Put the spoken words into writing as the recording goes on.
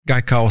Guy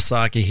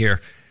Kawasaki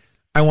here.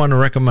 I want to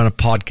recommend a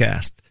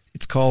podcast.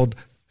 It's called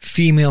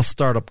Female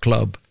Startup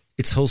Club.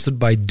 It's hosted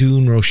by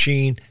Dune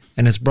Roisin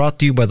and is brought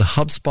to you by the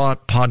HubSpot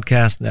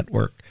Podcast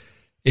Network.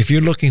 If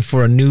you're looking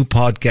for a new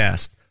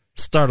podcast,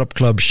 Startup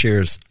Club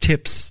shares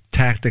tips,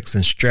 tactics,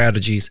 and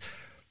strategies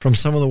from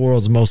some of the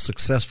world's most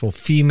successful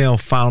female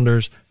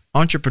founders,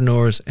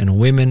 entrepreneurs, and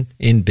women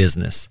in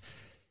business.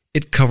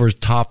 It covers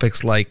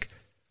topics like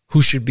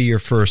who should be your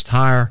first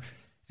hire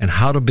and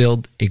how to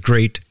build a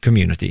great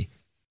community.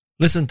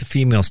 Listen to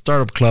Female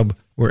Startup Club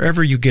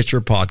wherever you get your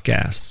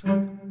podcasts.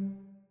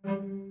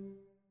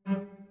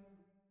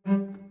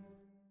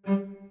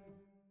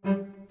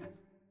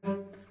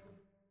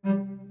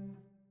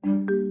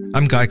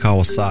 I'm Guy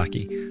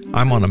Kawasaki.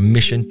 I'm on a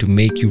mission to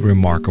make you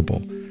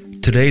remarkable.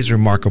 Today's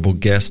remarkable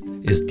guest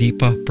is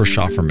Deepa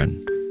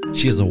Purushothaman.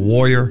 She is a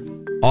warrior,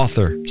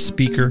 author,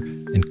 speaker,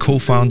 and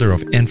co-founder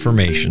of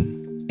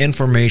Information.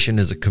 Information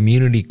is a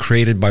community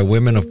created by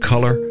women of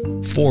color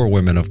for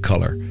women of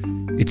color.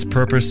 Its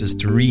purpose is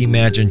to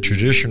reimagine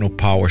traditional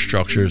power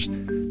structures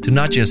to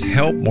not just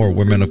help more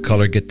women of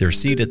color get their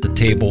seat at the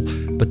table,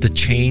 but to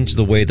change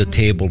the way the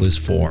table is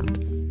formed.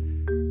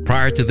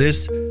 Prior to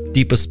this,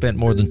 Deepa spent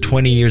more than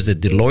 20 years at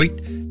Deloitte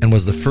and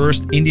was the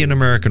first Indian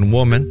American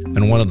woman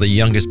and one of the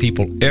youngest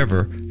people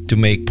ever to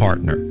make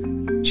partner.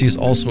 She is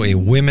also a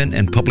women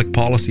and public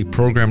policy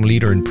program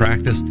leader in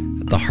practice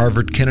at the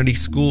Harvard Kennedy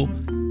School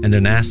and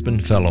an Aspen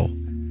Fellow.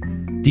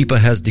 Deepa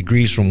has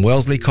degrees from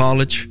Wellesley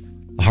College,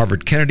 the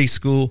Harvard Kennedy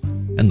School,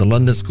 and the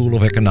London School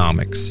of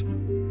Economics.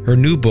 Her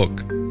new book,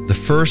 The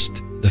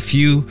First, the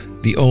Few,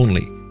 the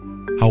Only,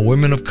 How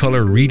Women of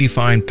Color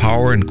Redefine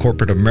Power in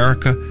Corporate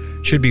America,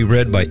 should be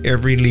read by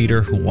every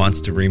leader who wants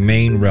to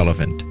remain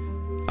relevant.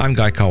 I'm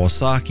Guy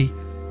Kawasaki.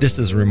 This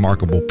is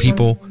Remarkable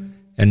People.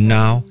 And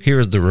now, here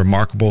is the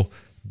remarkable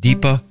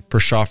Deepa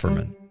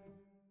Purushothaman.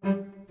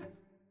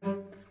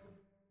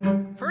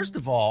 First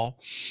of all,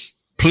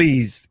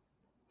 please,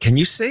 can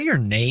you say your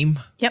name?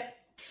 Yep.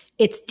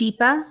 It's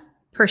Deepa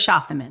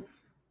Purushothaman.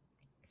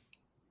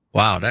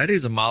 Wow, that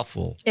is a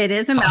mouthful. It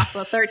is a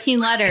mouthful, 13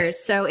 letters.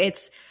 So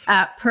it's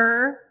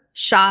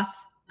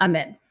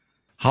Purushothaman.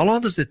 How long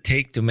does it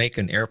take to make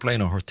an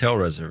airplane or hotel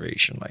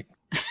reservation? Like,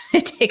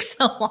 it takes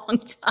a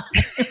long time.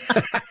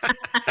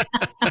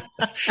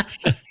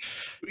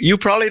 You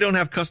probably don't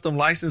have custom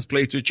license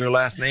plates with your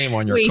last name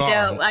on your car. We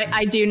don't.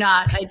 I do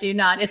not. I do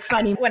not. It's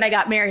funny. When I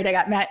got married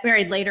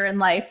married later in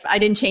life. I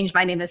didn't change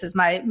my name. This is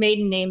my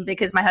maiden name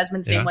because my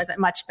husband's name wasn't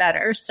much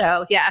better.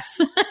 So,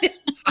 yes.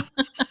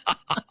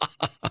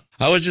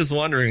 I was just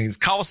wondering,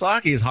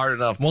 Kawasaki is hard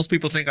enough. Most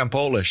people think I'm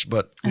Polish,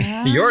 but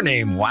your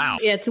name, wow.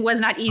 It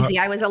was not easy.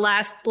 I was the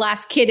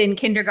last kid in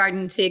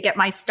kindergarten to get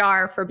my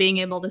star for being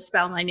able to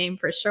spell my name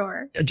for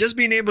sure. Just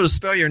being able to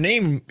spell your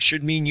name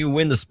should mean you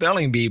win the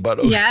spelling bee,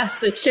 but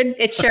yes, it should.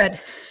 It should.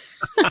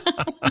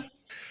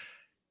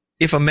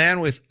 If a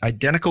man with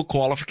identical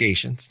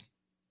qualifications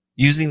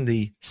using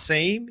the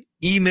same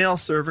email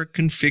server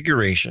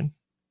configuration,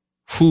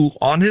 who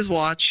on his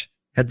watch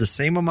had the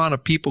same amount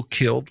of people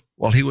killed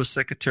while he was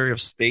Secretary of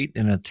State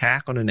in an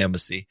attack on an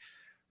embassy,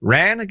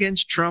 ran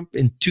against Trump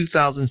in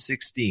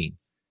 2016,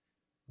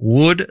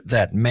 would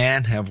that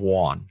man have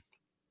won?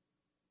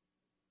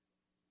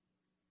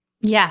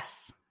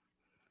 Yes,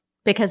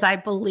 because I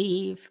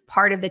believe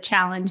part of the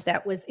challenge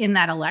that was in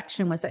that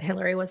election was that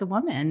Hillary was a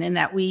woman and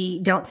that we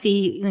don't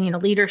see,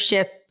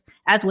 leadership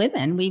as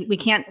women.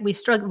 We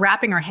struggle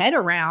wrapping our head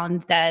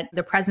around that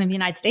the president of the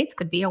United States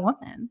could be a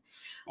woman.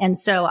 And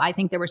so I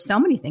think there were so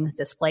many things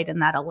displayed in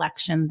that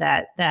election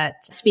that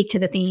speak to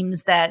the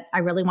themes that I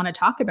really want to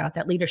talk about,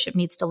 that leadership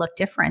needs to look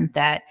different,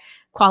 that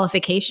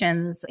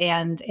qualifications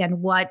and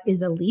what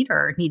is a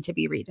leader need to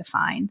be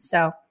redefined.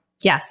 So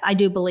yes, I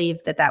do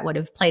believe that would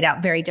have played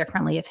out very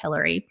differently if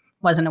Hillary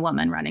wasn't a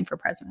woman running for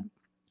president.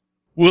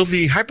 Will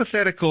the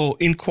hypothetical,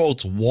 in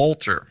quotes,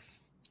 Walter,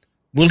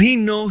 will he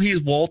know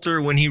he's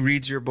Walter when he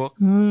reads your book?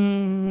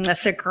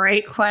 That's a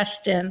great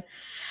question.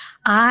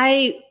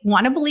 I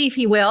want to believe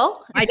he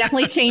will. I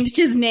definitely changed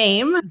his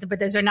name, but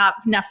there's not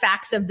enough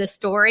facts of the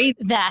story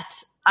that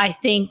I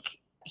think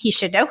he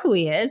should know who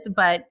he is.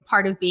 But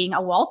part of being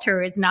a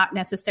Walter is not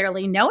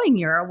necessarily knowing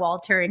you're a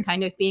Walter and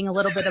kind of being a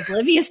little bit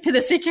oblivious to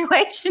the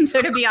situation.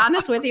 So to be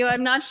honest with you,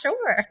 I'm not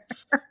sure.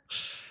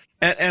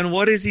 And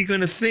what is he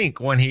going to think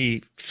when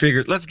he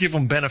figures, let's give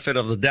him benefit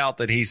of the doubt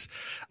that he's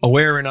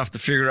aware enough to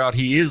figure out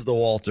he is the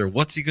Walter.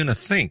 What's he going to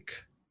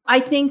think?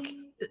 I think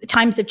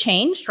times have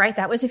changed, right?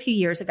 That was a few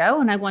years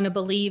ago. And I want to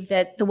believe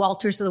that the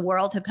Walters of the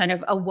world have kind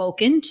of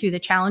awoken to the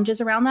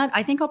challenges around that.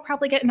 I think I'll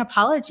probably get an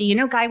apology.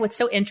 Guy, what's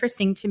so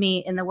interesting to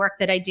me in the work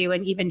that I do,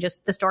 and even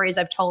just the stories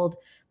I've told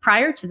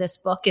prior to this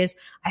book, is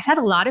I've had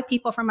a lot of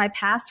people from my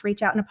past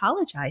reach out and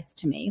apologize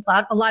to me,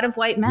 a lot of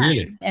white men.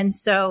 Really? And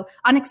so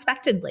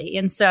unexpectedly.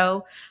 And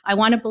so I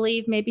want to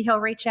believe maybe he'll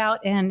reach out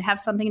and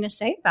have something to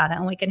say about it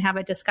and we can have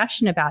a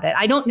discussion about it.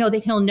 I don't know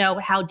that he'll know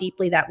how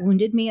deeply that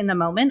wounded me in the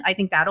moment. I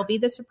think that'll be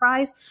the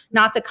surprise,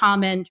 not the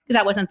comment, because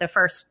that wasn't the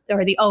first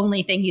or the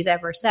only thing he's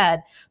ever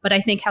said. But I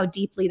think how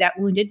deeply that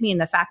wounded me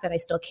and the fact that I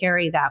still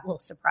carry that will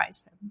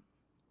surprise him.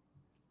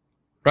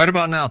 Right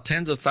about now,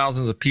 tens of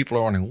thousands of people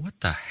are wondering, what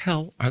the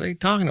hell are they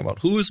talking about?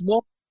 Who is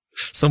Walter?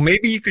 So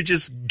maybe you could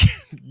just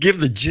give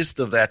the gist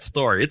of that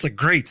story. It's a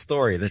great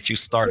story that you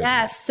started.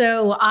 Yes.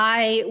 So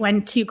I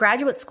went to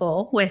graduate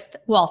school with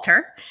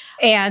Walter,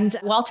 and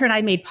Walter and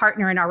I made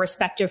partner in our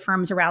respective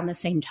firms around the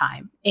same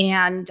time.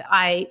 And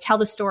I tell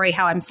the story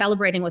how I'm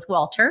celebrating with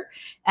Walter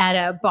at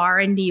a bar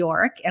in New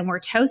York, and we're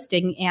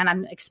toasting, and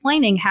I'm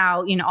explaining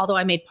how, although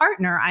I made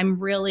partner, I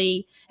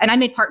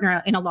made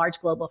partner in a large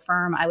global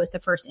firm. I was the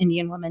first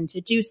Indian woman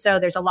to do so.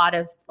 There's a lot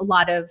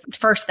of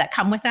firsts that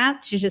come with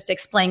that, to just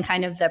explain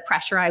kind of the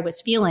pressure I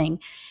was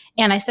feeling.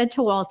 And I said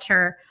to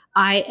Walter,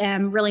 I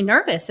am really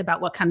nervous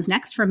about what comes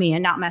next for me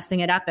and not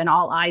messing it up, and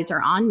all eyes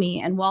are on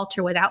me. And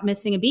Walter, without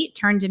missing a beat,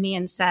 turned to me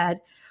and said,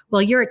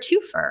 well, you're a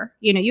twofer.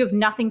 You have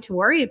nothing to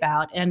worry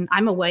about. And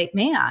I'm a white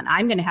man.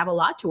 I'm going to have a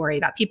lot to worry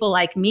about. People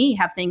like me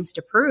have things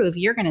to prove.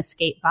 You're going to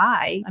skate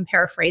by. I'm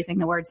paraphrasing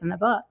the words in the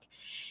book.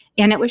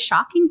 And it was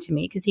shocking to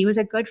me because he was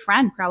a good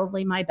friend,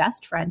 probably my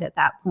best friend at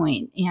that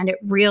point. And it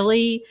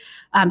really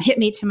hit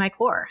me to my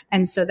core.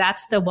 And so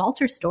that's the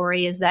Walter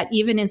story, is that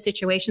even in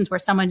situations where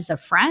someone is a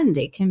friend,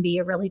 it can be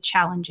a really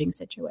challenging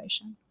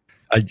situation.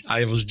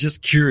 I was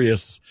just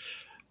curious,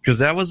 because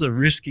that was a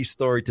risky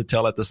story to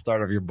tell at the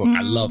start of your book.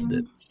 I loved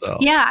it. So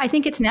yeah, I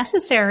think it's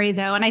necessary,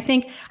 though. And I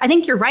think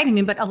you're right. I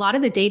mean, but a lot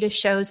of the data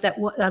shows that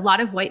a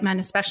lot of white men,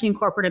 especially in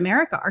corporate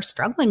America, are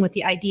struggling with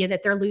the idea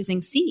that they're losing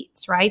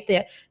seats, right?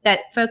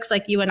 That folks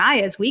like you and I,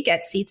 as we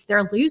get seats,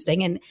 they're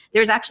losing. And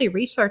there's actually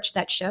research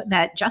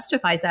that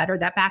justifies that, or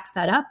that backs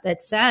that up,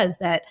 that says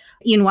that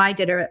E&Y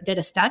did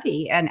a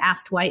study and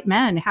asked white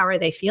men, how are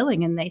they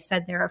feeling? And they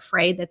said they're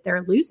afraid that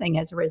they're losing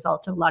as a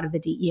result of a lot of the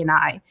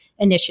DE&I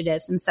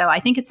initiatives. And so I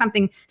think it's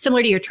something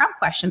similar to your Trump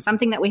question,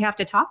 something that we have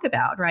to talk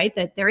about, right?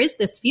 That there is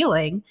this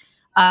feeling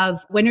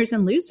of winners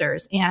and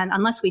losers. And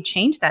unless we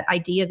change that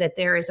idea that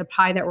there is a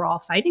pie that we're all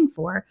fighting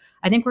for,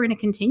 I think we're going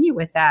to continue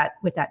with that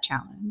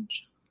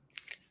challenge.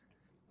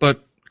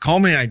 But call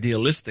me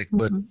idealistic,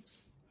 but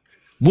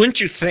wouldn't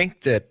you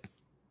think that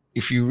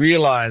if you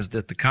realize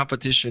that the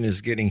competition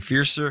is getting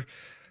fiercer,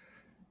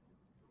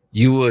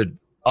 you would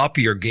up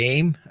your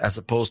game as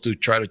opposed to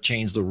try to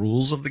change the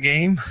rules of the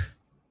game?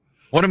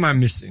 What am I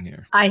missing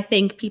here? I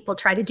think people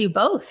try to do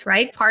both,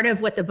 right? Part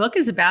of what the book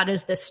is about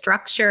is the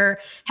structure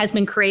has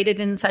been created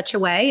in such a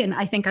way. And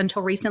I think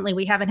until recently,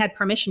 we haven't had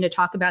permission to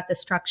talk about the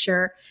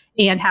structure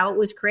and how it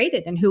was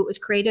created and who it was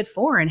created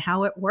for and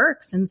how it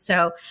works. And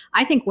so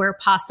I think where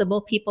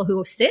possible, people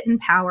who sit in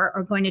power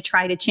are going to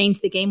try to change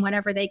the game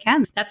whenever they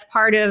can. That's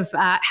part of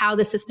how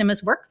the system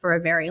has worked for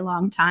a very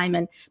long time.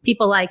 And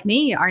people like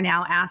me are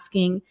now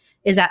asking,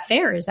 is that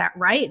fair? Is that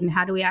right? And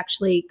how do we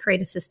actually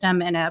create a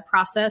system and a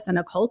process and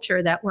a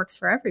culture that works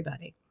for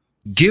everybody?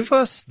 Give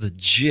us the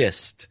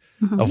gist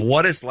of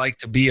what it's like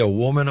to be a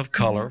woman of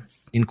color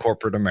in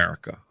corporate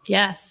America.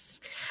 Yes.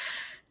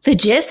 The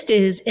gist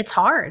is it's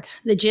hard.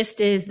 The gist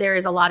is there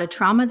is a lot of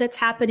trauma that's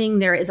happening.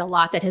 There is a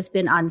lot that has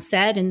been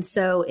unsaid. And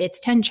so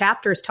it's 10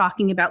 chapters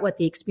talking about what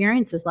the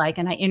experience is like.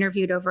 And I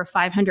interviewed over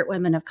 500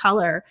 women of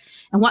color.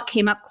 And what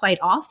came up quite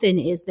often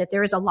is that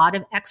there is a lot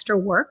of extra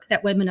work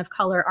that women of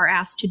color are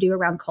asked to do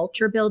around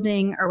culture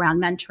building, around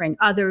mentoring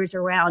others,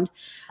 around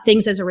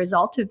things as a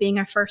result of being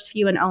a first,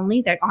 few, and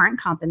only that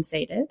aren't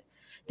compensated.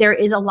 There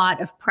is a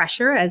lot of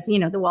pressure, as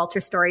the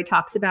Walter story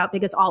talks about,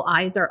 because all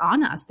eyes are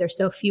on us. There's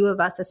so few of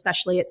us,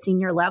 especially at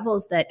senior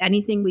levels, that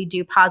anything we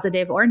do,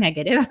 positive or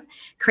negative,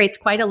 creates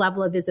quite a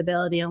level of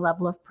visibility and a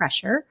level of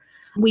pressure.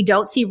 We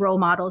don't see role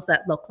models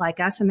that look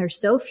like us, and there's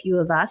so few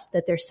of us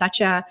that there's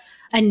such a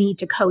need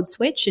to code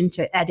switch and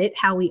to edit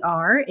how we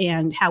are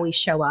and how we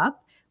show up.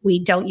 We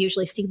don't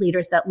usually see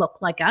leaders that look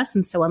like us.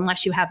 And so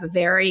unless you have a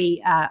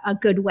very a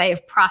good way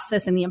of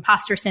processing the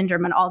imposter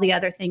syndrome and all the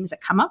other things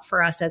that come up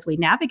for us as we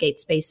navigate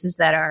spaces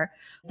that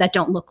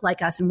don't look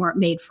like us and weren't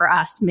made for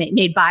us,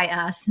 made by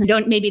us, and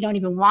don't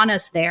even want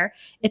us there,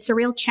 it's a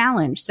real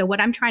challenge. So what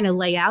I'm trying to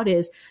lay out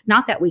is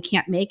not that we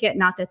can't make it,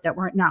 not that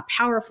we're not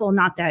powerful,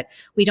 not that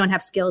we don't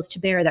have skills to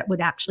bear that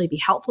would actually be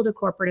helpful to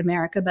corporate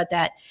America, but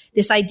that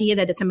this idea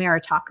that it's a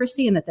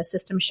meritocracy and that the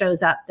system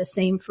shows up the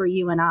same for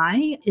you and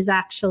I is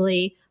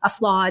actually a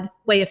flawed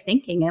way of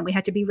thinking. And we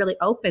have to be really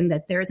open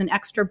that there is an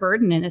extra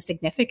burden and a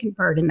significant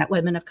burden that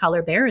women of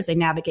color bear as they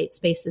navigate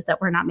spaces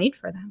that were not made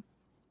for them.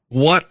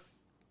 What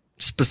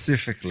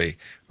specifically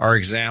are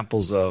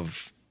examples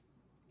of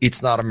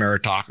it's not a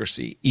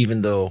meritocracy,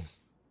 even though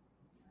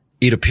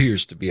it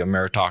appears to be a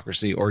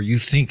meritocracy, or you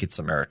think it's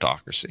a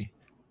meritocracy?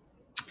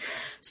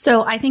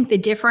 So I think the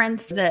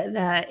difference,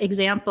 the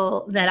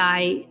example that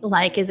I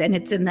like is, and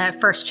it's in the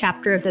first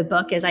chapter of the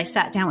book, is I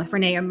sat down with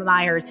Renee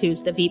Myers,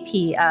 who's the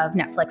VP of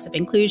Netflix of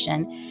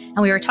Inclusion,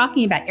 and we were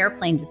talking about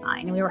airplane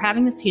design. And we were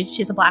having this,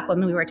 she's a Black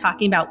woman, we were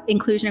talking about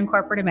inclusion in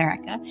corporate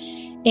America.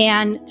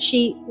 And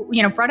she,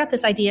 brought up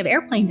this idea of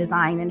airplane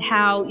design and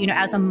how,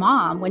 as a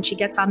mom, when she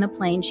gets on the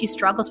plane, she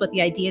struggles with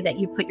the idea that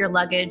you put your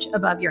luggage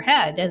above your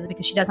head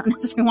because she doesn't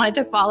necessarily want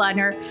it to fall on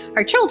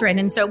her children.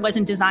 And so it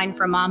wasn't designed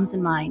for moms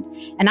in mind.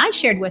 And I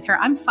shared shared with her,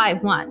 I'm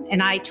 5'1",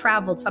 and I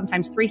traveled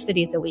sometimes 3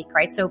 cities a week,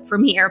 right? So for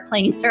me,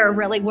 airplanes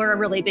were a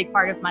really big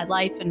part of my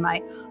life and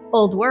my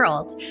old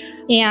world.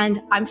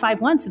 And I'm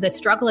 5'1", so the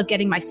struggle of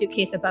getting my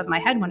suitcase above my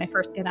head when I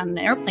first get on an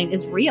airplane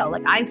is real.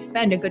 Like, I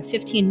spend a good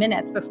 15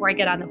 minutes before I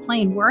get on the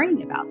plane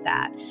worrying about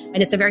that. And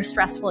it's a very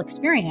stressful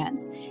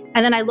experience.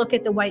 And then I look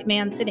at the white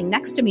man sitting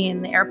next to me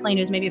in the airplane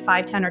who's maybe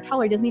 5'10" or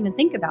taller, doesn't even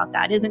think about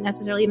that, isn't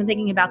necessarily even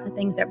thinking about the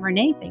things that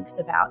Renee thinks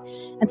about.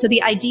 And so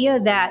the idea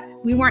that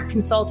we weren't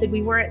consulted,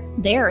 we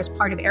weren't there as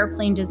part of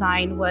airplane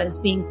design was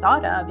being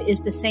thought of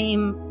is the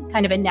same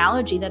kind of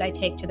analogy that I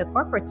take to the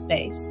corporate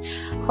space.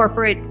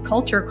 Corporate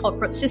culture,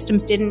 corporate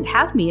systems didn't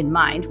have me in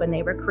mind when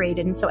they were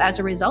created. And so as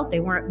a result, they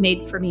weren't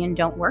made for me and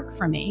don't work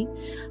for me.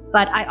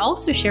 But I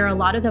also share a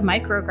lot of the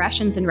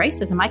microaggressions and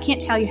racism. I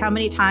can't tell you how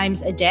many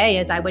times a day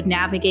as I would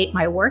navigate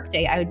my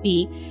workday, I would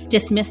be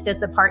dismissed as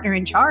the partner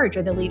in charge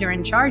or the leader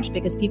in charge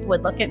because people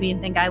would look at me and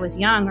think I was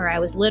young or I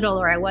was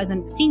little or I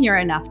wasn't senior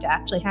enough to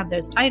actually have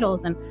those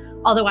titles. And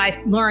although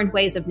I've learned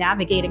ways of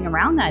navigating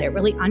around that, it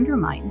really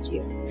undermines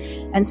you.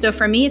 And so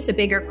for me, it's a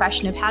bigger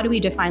question of how do we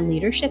define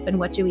leadership and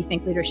what do we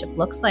think leadership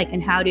looks like?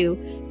 And how do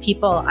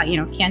people,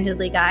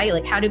 candidly, Guy,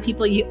 like how do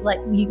people like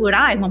you and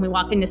I, when we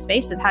walk into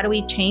spaces, how do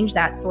we change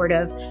that sort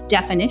of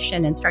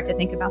definition and start to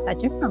think about that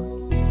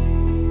differently?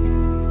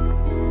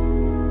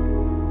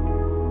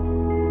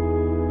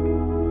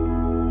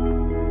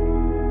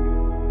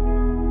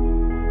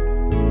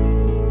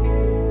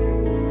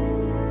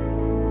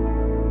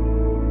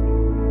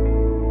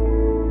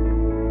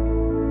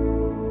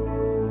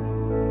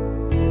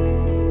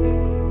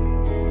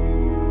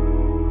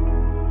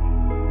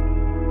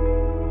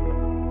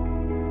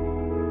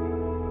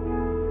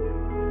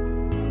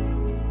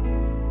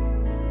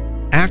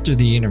 After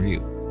the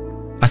interview,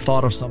 I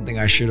thought of something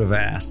I should have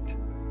asked.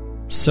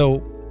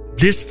 So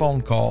this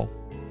phone call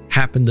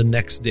happened the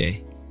next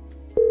day.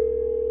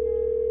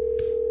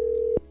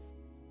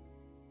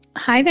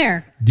 Hi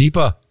there.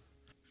 Deepa.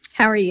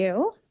 How are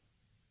you?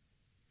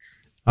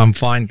 I'm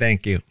fine,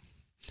 thank you.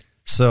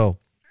 So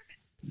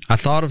I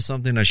thought of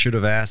something I should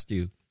have asked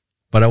you,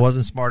 but I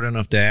wasn't smart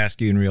enough to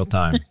ask you in real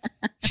time.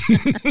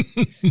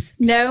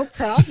 No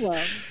problem.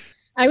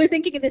 I was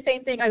thinking of the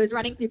same thing. I was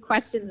running through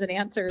questions and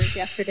answers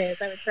yesterday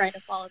as I was trying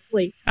to fall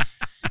asleep.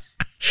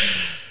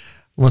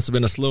 Must have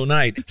been a slow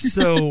night.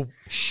 So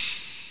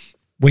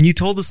when you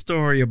told the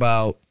story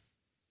about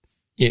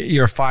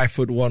you're a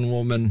 5'1"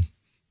 woman,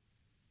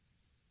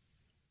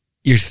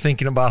 you're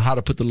thinking about how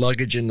to put the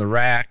luggage in the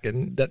rack,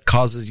 and that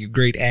causes you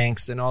great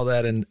angst and all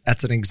that. And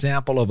that's an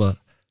example of a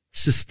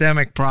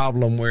systemic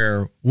problem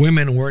where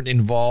women weren't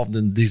involved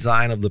in the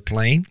design of the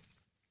plane.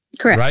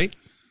 Correct. Right?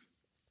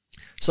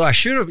 So I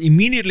should have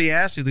immediately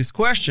asked you this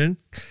question.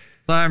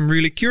 I'm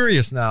really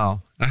curious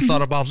now. I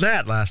thought about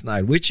that last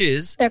night, which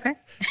is, okay.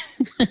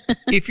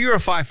 If you're a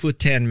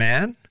 5'10"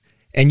 man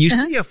and you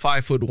see a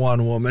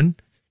 5'1" woman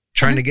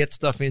trying to get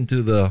stuff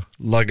into the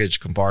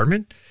luggage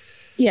compartment,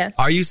 yes,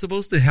 are you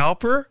supposed to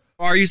help her?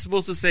 Or are you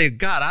supposed to say,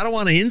 God, I don't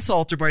want to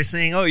insult her by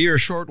saying, oh, you're a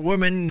short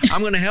woman. I'm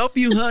going to help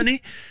you,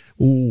 honey.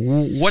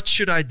 What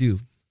should I do?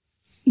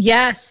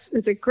 Yes,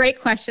 it's a great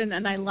question,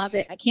 and I love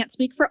it. I can't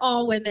speak for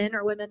all women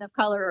or women of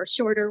color or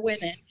shorter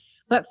women,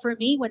 but for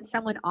me, when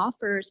someone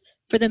offers,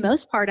 for the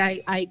most part,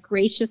 I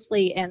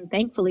graciously and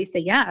thankfully say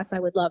yes. I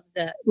would love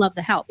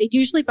the help. It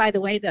usually, by the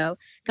way, though,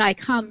 Guy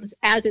comes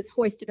as it's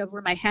hoisted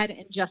over my head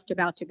and just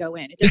about to go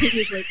in. It doesn't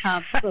usually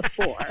come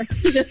before.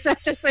 So just so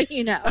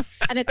you know.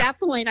 And at that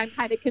point, I'm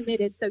kind of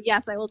committed. So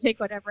yes, I will take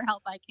whatever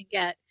help I can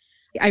get.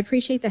 I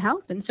appreciate the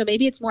help. And so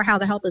maybe it's more how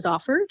the help is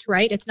offered,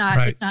 right? It's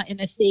not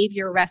in a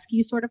savior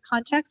rescue sort of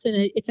context.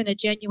 And it's in a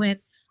genuine,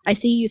 I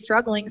see you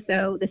struggling.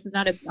 So this is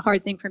not a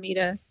hard thing for me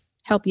to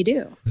help you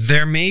do.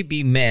 There may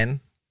be men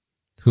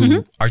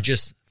who are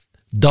just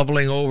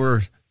doubling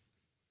over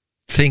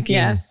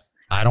thinking,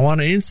 I don't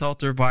want to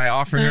insult her by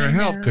offering her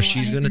help because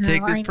she's going to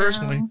take this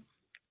personally.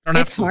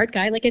 It's hard,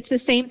 Guy. Like, it's the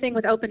same thing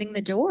with opening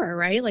the door,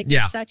 right? Like,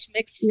 there's such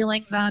mixed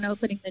feelings on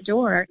opening the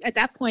door. At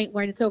that point,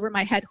 when it's over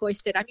my head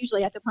hoisted, I'm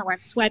usually at the point where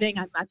I'm sweating.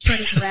 I'm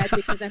turning red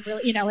because I'm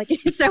really,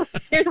 so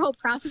there's a whole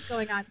process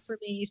going on for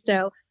me.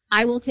 So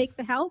I will take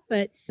the help,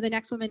 but the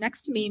next woman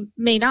next to me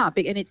may not.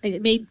 And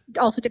it may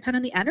also depend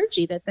on the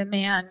energy that the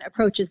man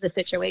approaches the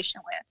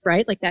situation with,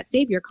 right? Like that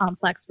savior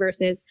complex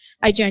versus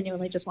I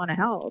genuinely just want to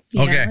help.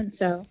 You know? And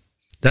so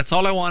that's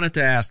all I wanted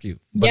to ask you.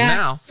 But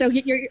now, so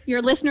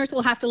your listeners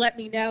will have to let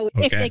me know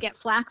if they get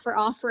flack for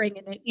offering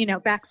and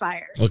it,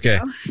 backfires. Okay.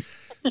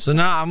 So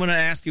now I'm going to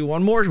ask you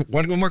one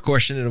more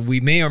question that we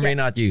may or may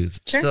not use.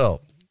 Sure.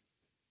 So,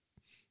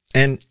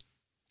 and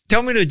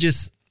tell me to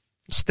just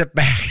step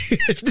back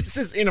if this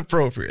is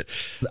inappropriate.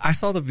 I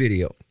saw the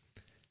video,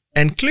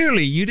 and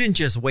clearly you didn't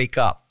just wake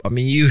up. I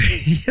mean, you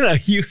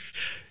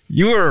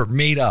were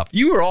made up.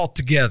 You were all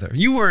together.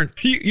 You weren't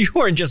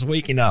just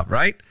waking up,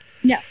 right?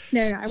 No.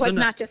 I was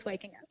not just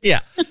waking up. Yeah.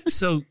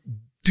 So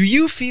do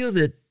you feel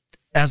that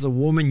as a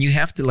woman, you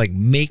have to like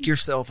make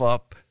yourself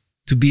up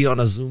to be on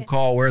a Zoom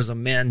call, whereas a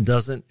man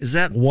doesn't? Is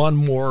that one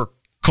more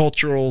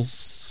cultural,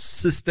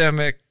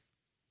 systemic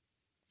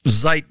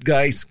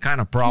zeitgeist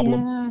kind of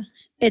problem? Yeah,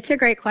 it's a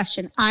great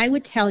question. I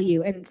would tell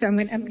you, and so I'm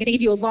going to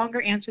give you a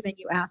longer answer than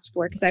you asked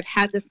for, because I've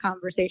had this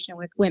conversation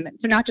with women.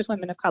 So not just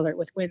women of color,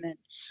 with women.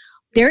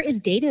 There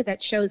is data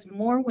that shows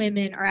more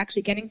women are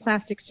actually getting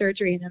plastic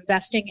surgery and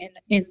investing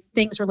in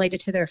things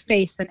related to their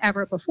face than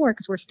ever before,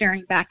 because we're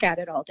staring back at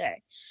it all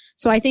day.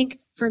 So I think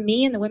for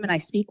me and the women I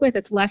speak with,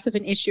 it's less of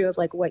an issue of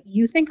like what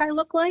you think I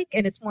look like.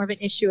 And it's more of an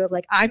issue of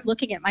like, I'm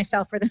looking at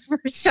myself for the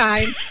first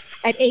time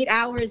at 8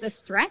 hours a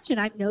stretch, and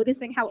I'm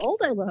noticing how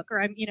old I look,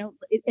 or I'm,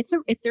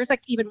 there's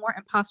like even more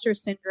imposter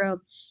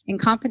syndrome and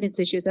confidence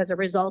issues as a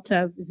result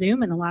of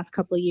Zoom in the last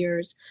couple of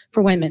years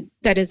for women.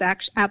 That is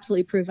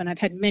absolutely proven. I've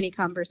had many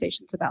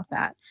conversations about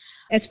that.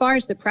 As far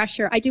as the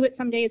pressure, I do it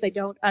some days, I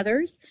don't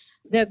others.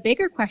 The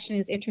bigger question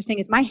is interesting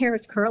is my hair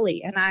is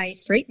curly and I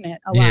straighten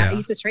it a lot. Yeah. I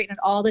used to straighten it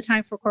all the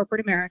time for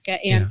corporate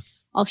America. And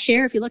I'll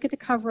share, if you look at the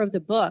cover of the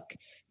book,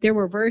 there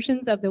were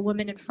versions of the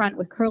woman in front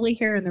with curly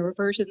hair and there were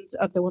versions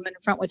of the woman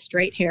in front with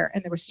straight hair.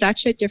 And there was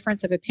such a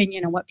difference of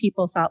opinion on what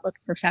people thought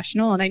looked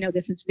professional. And I know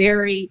this is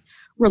very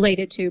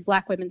related to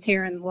Black women's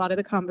hair, and a lot of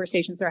the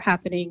conversations are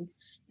happening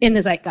in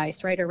the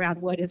zeitgeist, right,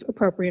 around what is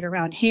appropriate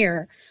around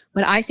hair.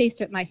 But I faced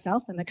it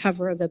myself in the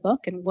cover of the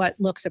book and what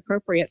looks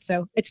appropriate.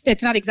 So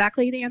it's not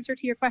exactly the answer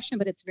to your question,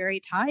 but it's very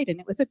tied. And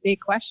it was a big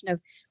question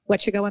of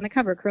what should go on the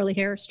cover, curly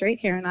hair or straight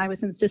hair. And I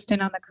was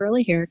insistent on the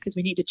curly hair because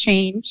we need to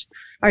change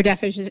our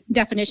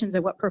definitions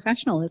of what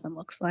professionalism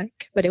looks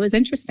like. But it was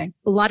interesting.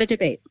 A lot of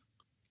debate.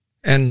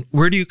 And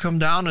where do you come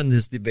down in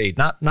this debate?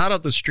 Not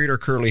of the straight or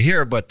curly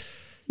hair, but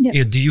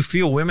do you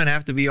feel women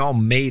have to be all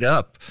made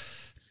up?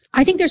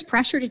 I think there's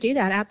pressure to do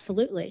that.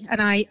 Absolutely.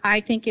 And I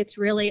think it's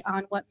really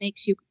on what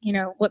makes you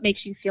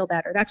feel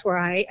better. That's where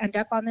I end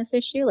up on this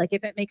issue. Like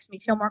if it makes me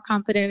feel more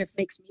confident, if it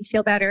makes me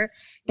feel better,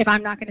 if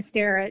I'm not going to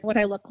stare at what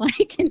I look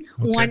like and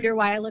wonder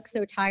why I look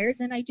so tired,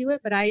 then I do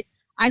it. But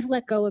I've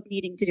let go of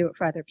needing to do it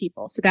for other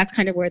people. So that's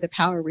kind of where the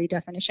power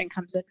redefinition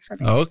comes in for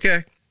me.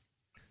 Okay.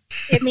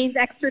 It means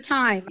extra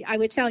time. I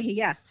would tell you,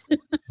 yes.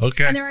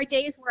 Okay. And there are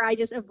days where I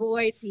just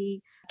avoid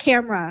the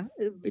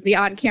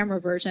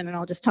on-camera version, and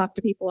I'll just talk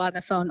to people on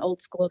the phone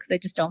old school because I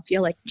just don't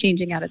feel like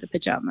changing out of the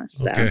pajamas.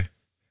 So. Okay.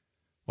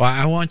 Well,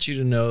 I want you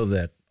to know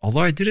that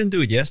although I didn't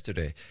do it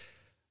yesterday,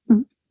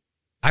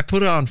 I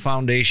put on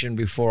foundation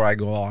before I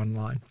go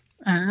online.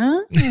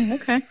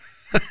 Okay.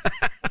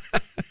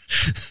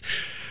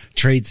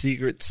 Trade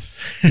secrets.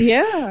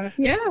 Yeah.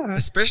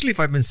 Especially if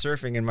I've been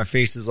surfing and my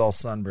face is all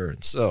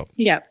sunburned. So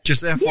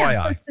just FYI.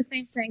 Yeah, it's the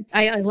same thing.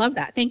 I love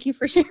that. Thank you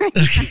for sharing.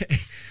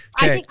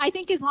 Okay. I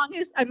think as long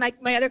as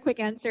my other quick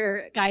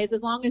answer, guys,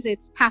 as long as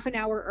it's half an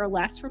hour or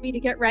less for me to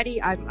get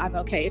ready, I'm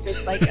okay. If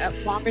it's like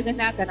longer than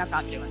that, then I'm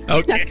not doing it.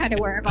 Okay. That's kind of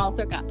where I've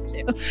also gotten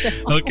to. So.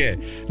 Okay.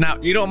 Now,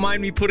 you don't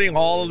mind me putting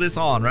all of this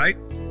on, right?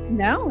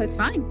 No, it's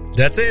fine.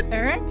 That's it.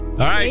 All right. All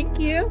right. Thank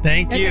you.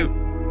 Thank you.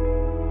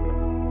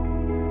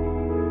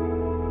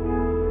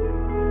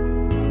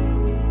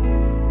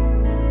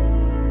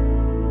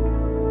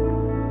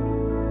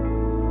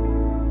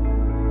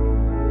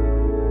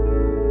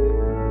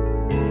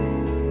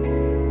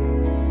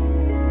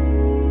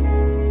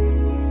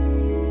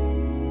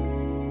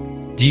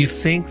 Do you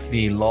think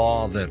the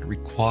law that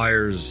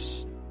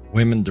requires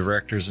women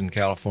directors in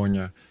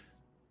California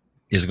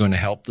is going to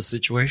help the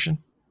situation?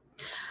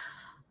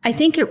 I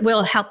think it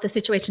will help the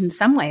situation in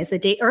some ways.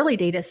 The early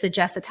data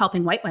suggests it's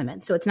helping white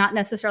women. So it's not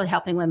necessarily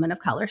helping women of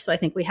color. So I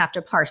think we have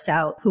to parse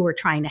out who we're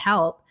trying to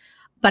help.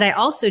 But I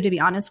also, to be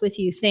honest with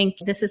you, think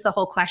this is the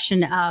whole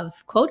question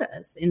of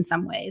quotas in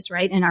some ways,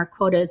 right? And are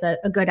quotas a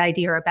good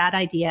idea or a bad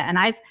idea? And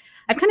I've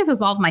kind of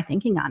evolved my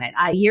thinking on it.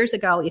 Years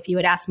ago, if you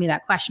had asked me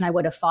that question, I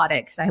would have fought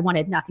it because I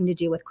wanted nothing to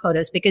do with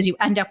quotas, because you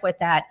end up with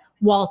that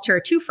Walter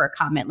Toofer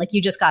comment, like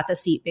you just got the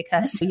seat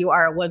because you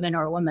are a woman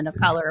or a woman of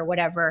color or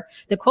whatever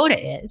the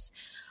quota is.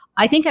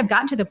 I think I've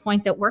gotten to the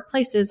point that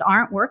workplaces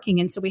aren't working.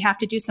 And so we have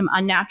to do some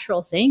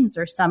unnatural things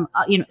or some,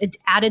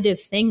 additive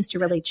things to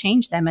really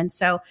change them. And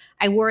so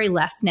I worry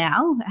less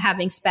now,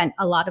 having spent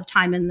a lot of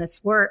time in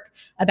this work,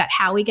 about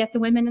how we get the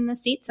women in the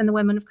seats and the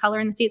women of color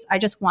in the seats. I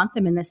just want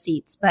them in the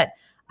seats. But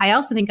I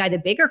also think the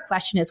bigger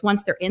question is,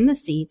 once they're in the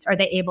seats, are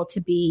they able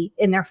to be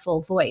in their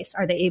full voice?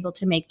 Are they able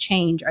to make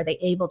change? Are they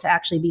able to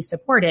actually be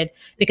supported?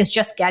 Because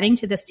just getting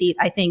to the seat,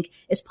 I think,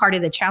 is part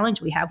of the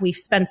challenge we have. We've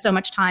spent so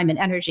much time and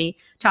energy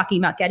talking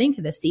about getting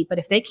to the seat, but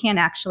if they can't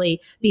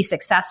actually be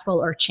successful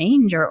or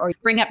change or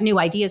bring up new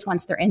ideas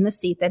once they're in the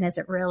seat, then is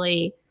it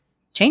really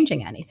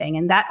changing anything?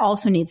 And that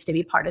also needs to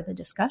be part of the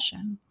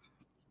discussion.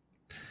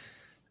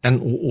 And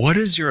what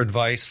is your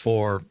advice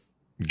for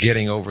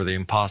getting over the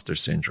imposter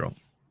syndrome?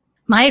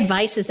 My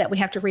advice is that we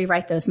have to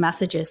rewrite those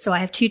messages. So I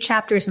have 2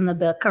 chapters in the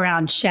book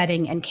around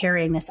shedding and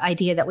carrying, this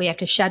idea that we have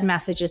to shed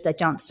messages that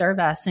don't serve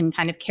us and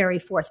kind of carry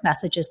forth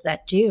messages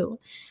that do.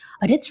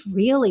 but it's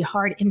really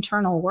hard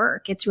internal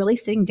work. It's really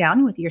sitting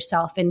down with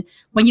yourself. And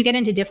when you get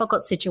into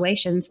difficult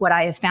situations, what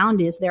I have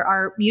found is there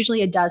are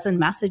usually a dozen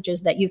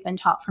messages that you've been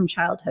taught from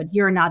childhood.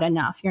 You're not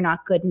enough. You're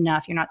not good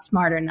enough. You're not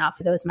smart enough.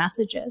 Those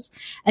messages.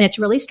 And it's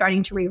really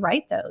starting to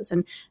rewrite those.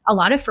 And a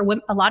lot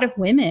of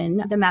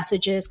women, the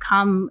messages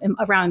come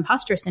around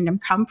imposter syndrome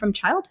come from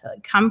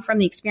childhood, come from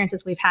the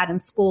experiences we've had in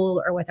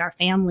school or with our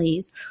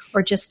families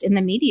or just in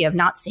the media of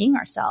not seeing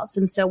ourselves.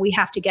 And so we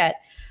have to get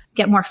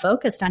more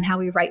focused on how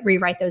we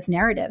rewrite those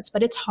narratives.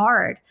 But it's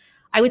hard.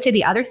 I would say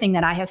the other thing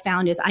that I have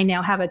found is I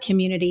now have a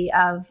community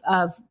of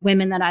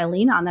women that I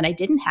lean on that I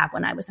didn't have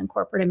when I was in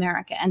corporate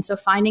America. And so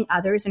finding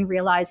others and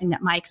realizing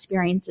that my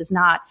experience is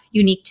not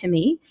unique to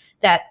me,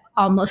 that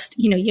almost,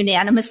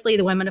 unanimously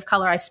the women of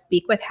color I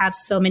speak with have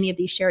so many of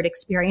these shared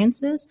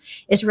experiences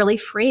is really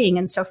freeing.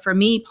 And so for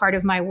me, part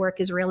of my work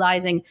is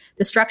realizing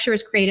the structure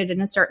is created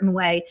in a certain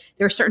way.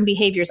 There are certain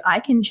behaviors I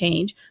can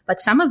change, but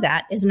some of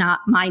that is not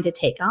mine to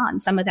take on.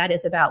 Some of that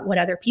is about what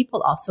other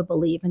people also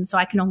believe. And so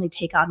I can only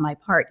take on my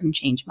part and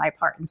change my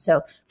part. And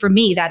so for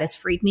me, that has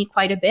freed me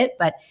quite a bit,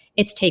 but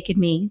it's taken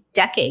me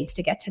decades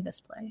to get to this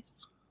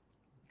place.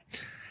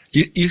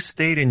 You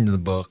state in the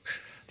book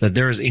that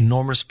there is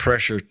enormous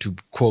pressure to,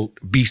 quote,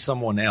 be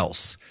someone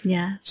else.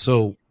 Yeah.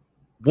 So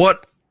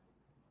what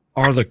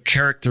are the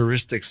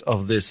characteristics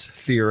of this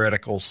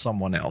theoretical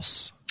someone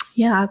else?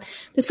 Yeah.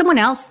 The someone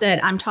else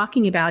that I'm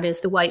talking about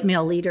is the white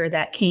male leader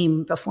that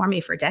came before me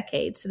for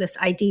decades. So this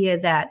idea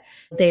that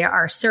they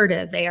are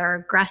assertive, they are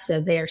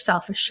aggressive, they are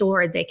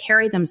self-assured, they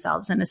carry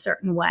themselves in a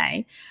certain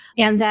way,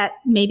 and that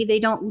maybe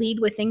they don't lead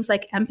with things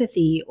like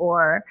empathy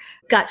or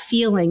gut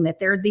feeling, that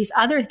there are these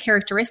other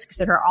characteristics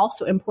that are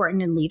also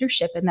important in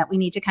leadership and that we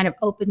need to kind of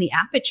open the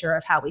aperture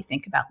of how we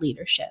think about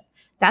leadership.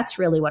 That's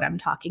really what I'm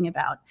talking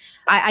about.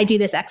 I do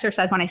this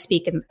exercise when I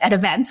speak at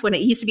events, when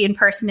it used to be in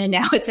person and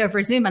now it's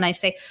over Zoom. And I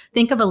say,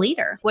 think of a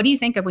leader. What do you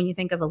think of when you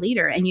think of a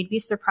leader? And you'd be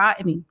surprised.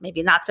 I mean,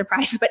 maybe not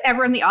surprised, but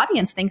everyone in the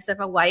audience thinks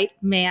of a white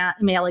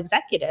male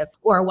executive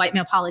or a white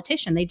male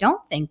politician. They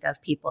don't think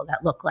of people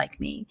that look like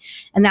me.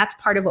 And that's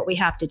part of what we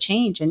have to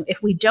change. And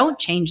if we don't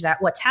change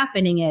that, what's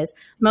happening is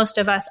most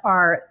of us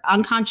are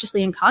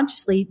unconsciously and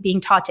consciously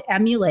being taught to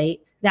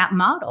emulate that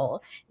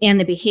model and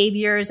the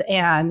behaviors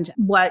and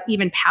what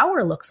even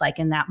power looks like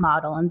in that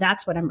model. And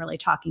that's what I'm really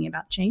talking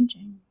about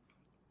changing.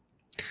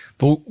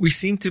 But we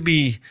seem to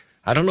be,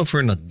 I don't know if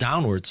we're in a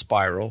downward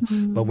spiral,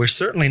 but we're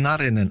certainly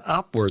not in an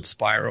upward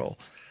spiral.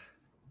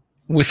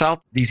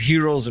 Without these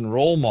heroes and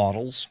role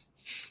models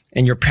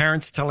and your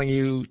parents telling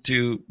you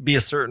to be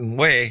a certain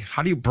way,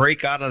 how do you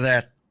break out of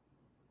that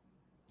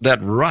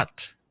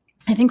rut?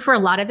 I think for a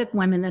lot of the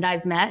women that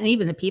I've met and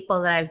even the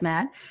people that I've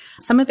met,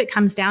 some of it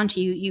comes down to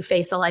you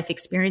face a life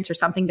experience or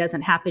something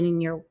doesn't happen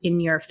in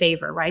your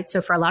favor, right?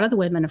 So for a lot of the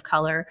women of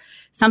color,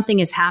 something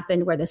has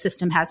happened where the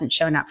system hasn't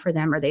shown up for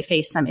them, or they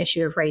face some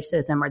issue of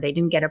racism, or they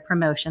didn't get a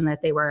promotion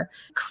that they were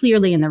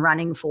clearly in the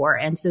running for.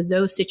 And so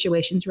those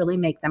situations really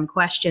make them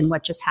question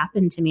what just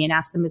happened to me and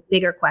ask them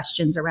bigger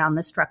questions around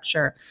the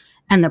structure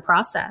and the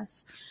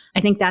process. I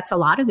think that's a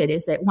lot of it,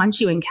 is that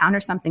once you encounter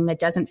something that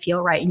doesn't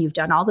feel right and you've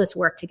done all this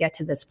work to get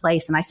to this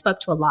place, and I spoke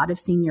to a lot of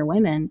senior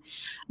women,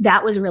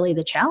 that was really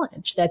the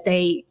challenge, that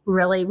they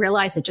really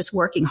realized that just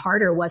working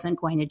harder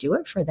wasn't going to do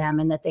it for them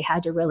and that they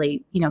had to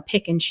really,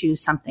 pick and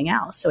choose something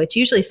else. So it's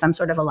usually some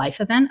sort of a life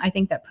event, I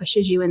think, that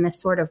pushes you in this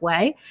sort of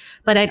way.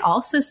 But I'd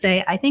also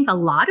say, I think a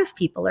lot of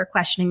people are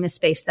questioning the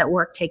space that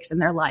work takes in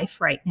their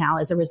life right now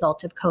as a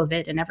result of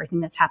COVID and everything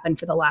that's happened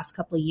for the last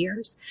couple of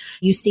years.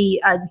 You see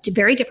a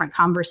very different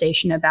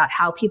conversation about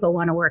how people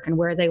want to work and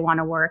where they want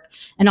to work.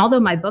 And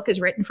although my book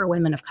is written for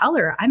women of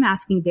color, I'm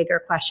asking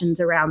bigger questions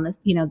around this,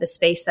 the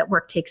space that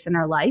work takes in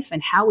our life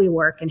and how we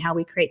work and how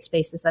we create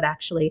spaces that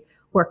actually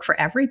work for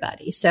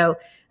everybody. So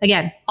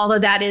again, although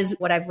that is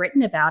what I've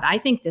written about, I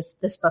think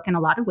this book in a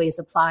lot of ways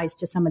applies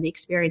to some of the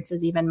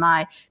experiences, even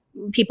my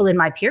people in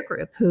my peer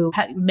group who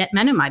have met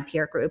men in my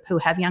peer group who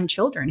have young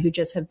children who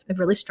just have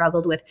really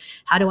struggled with,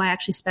 how do I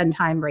actually spend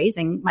time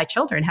raising my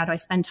children? How do I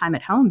spend time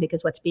at home?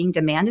 Because what's being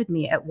demanded of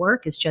me at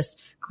work is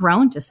just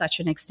grown to such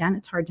an extent,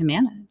 it's hard to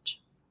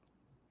manage.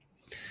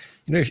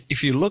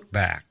 If you look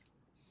back,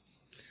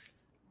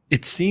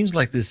 it seems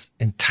like this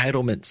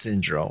entitlement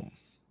syndrome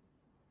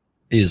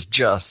is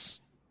just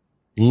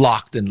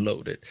locked and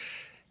loaded.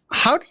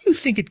 How do you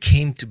think it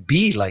came to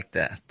be like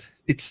that?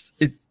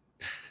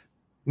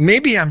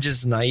 Maybe I'm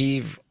just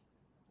naive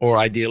or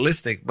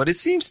idealistic, but it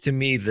seems to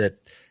me that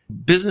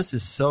business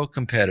is so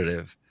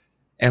competitive.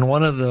 And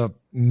one of the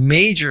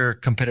major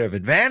competitive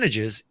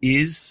advantages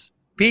is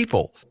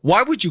people.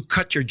 Why would you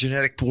cut your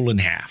genetic pool in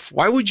half?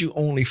 Why would you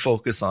only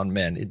focus on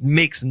men? It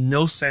makes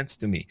no sense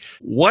to me.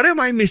 What am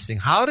I missing?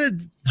 How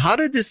did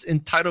this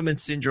entitlement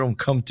syndrome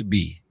come to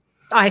be?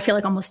 I feel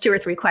like almost 2 or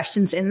 3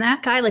 questions in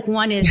that, Guy. Like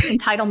one is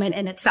entitlement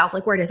in itself.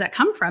 Like, where does that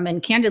come from?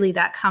 And candidly,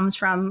 that comes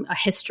from a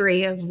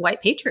history of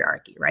white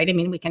patriarchy, right? I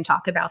mean, we can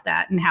talk about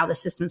that and how the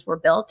systems were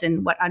built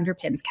and what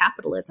underpins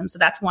capitalism. So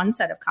that's one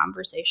set of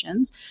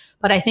conversations.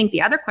 But I think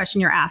the other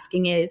question you're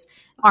asking is,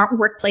 aren't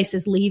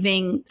workplaces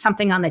leaving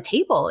something on the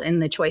table in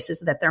the choices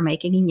that they're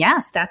making? And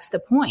yes, that's the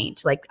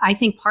point. Like, I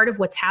think part of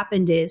what's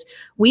happened is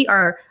we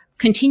are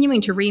continuing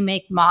to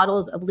remake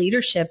models of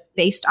leadership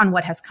based on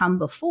what has come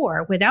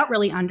before without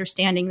really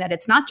understanding that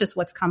it's not just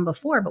what's come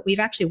before, but we've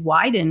actually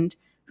widened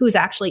who's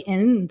actually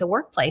in the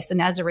workplace.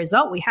 And as a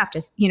result, we have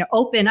to,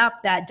 open up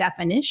that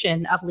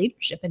definition of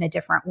leadership in a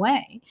different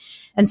way.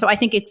 And so I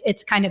think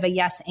it's kind of a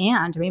yes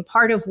and. I mean,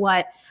 part of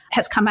what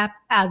has come up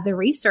out of the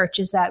research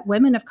is that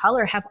women of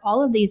color have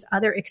all of these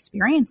other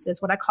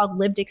experiences, what I call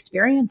lived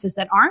experiences,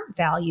 that aren't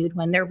valued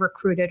when they're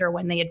recruited or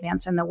when they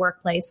advance in the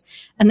workplace.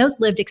 And those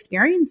lived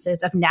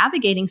experiences of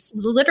navigating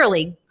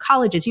literally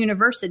colleges,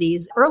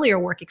 universities, earlier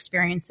work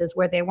experiences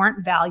where they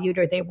weren't valued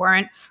or they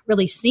weren't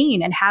really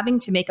seen and having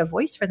to make a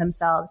voice for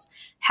themselves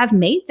have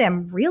made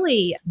them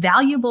really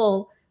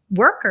valuable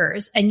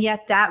workers, and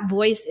yet that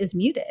voice is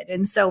muted.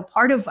 And so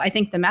part of, I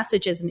think, the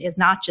message is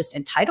not just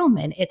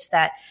entitlement, it's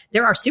that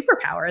there are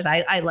superpowers,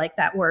 I like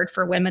that word,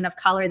 for women of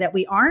color that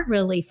we aren't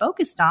really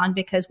focused on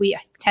because we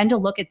tend to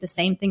look at the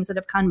same things that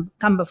have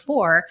come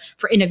before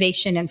for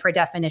innovation and for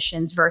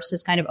definitions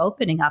versus kind of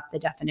opening up the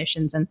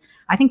definitions. And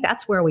I think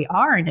that's where we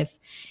are. And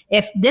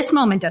if this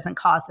moment doesn't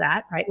cause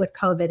that, right, with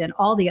COVID and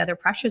all the other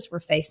pressures we're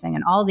facing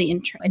and all the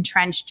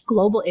entrenched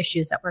global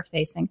issues that we're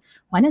facing,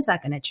 when is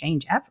that going to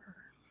change ever?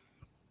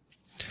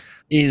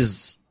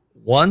 Is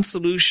one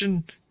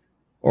solution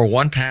or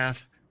one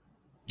path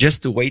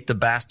just to wait the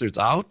bastards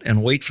out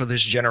and wait for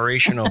this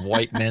generation of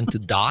white men to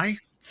die?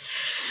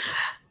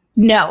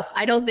 No,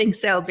 I don't think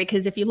so.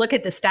 Because if you look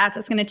at the stats,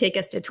 it's going to take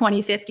us to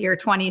 2050 or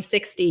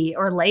 2060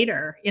 or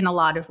later in a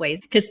lot of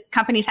ways, because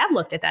companies have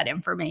looked at that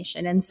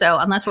information. And so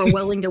unless we're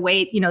willing to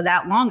wait,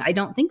 that long, I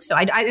don't think so.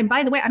 And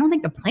by the way, I don't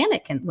think the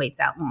planet can wait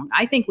that long.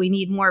 I think we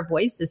need more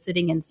voices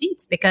sitting in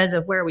seats because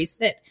of where we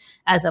sit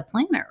as a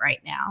planet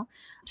right now.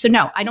 So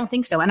no, I don't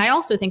think so. And I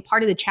also think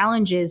part of the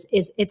challenge is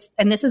it's,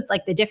 and this is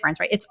like the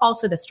difference, right? It's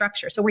also the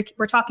structure. So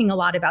we're talking a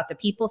lot about the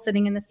people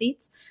sitting in the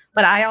seats,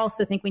 but I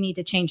also think we need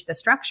to change the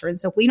structure. And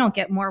so if we don't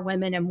get more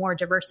women and more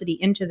diversity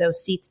into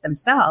those seats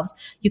themselves,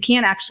 you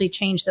can't actually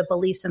change the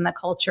beliefs and the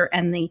culture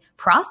and the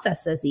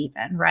processes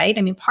even, right?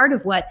 I mean, part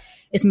of what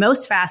is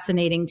most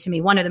fascinating to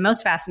me, one of the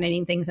most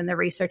fascinating things in the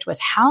research was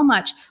how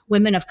much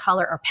women of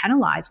color are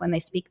penalized when they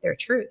speak their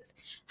truth,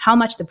 how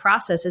much the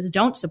processes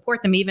don't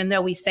support them, even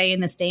though we say in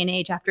this day and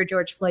age after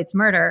George Floyd's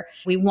murder,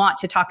 we want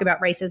to talk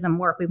about racism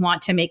work. We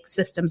want to make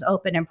systems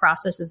open and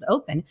processes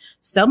open.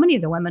 So many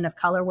of the women of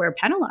color were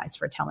penalized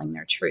for telling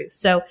their truth.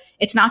 So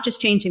it's not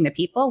just changing the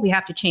people. We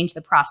have to change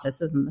the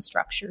processes and the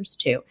structures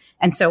too.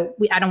 And so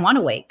I don't want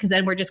to wait, because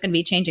then we're just going to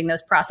be changing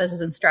those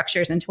processes and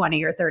structures in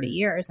 20 or 30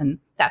 years. And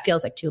that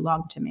feels like too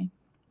long to me.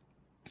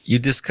 You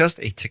discussed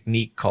a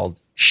technique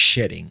called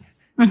shedding.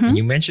 Mm-hmm. And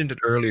you mentioned it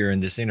earlier in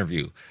this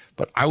interview,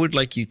 but I would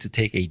like you to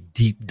take a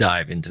deep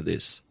dive into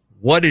this.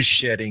 What is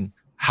shedding?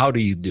 How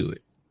do you do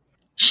it?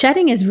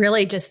 Shedding is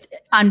really just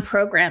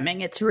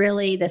unprogramming. It's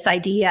really this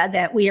idea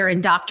that we are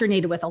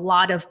indoctrinated with a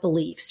lot of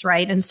beliefs,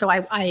 right? And so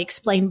I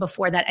explained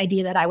before that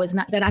idea that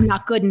I'm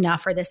not good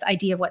enough, or this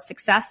idea of what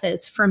success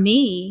is. For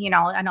me, and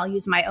I'll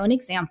use my own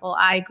example.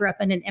 I grew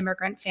up in an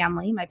immigrant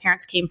family. My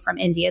parents came from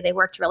India. They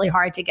worked really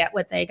hard to get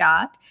what they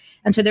got.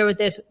 And so there was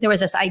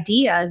this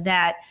idea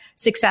that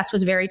success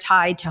was very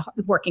tied to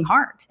working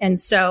hard. And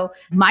so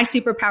my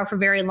superpower for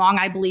very long,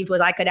 I believed,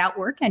 was I could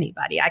outwork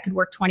anybody. I could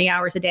work 20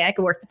 hours a day. I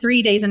could work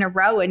 3 days in a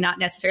row and not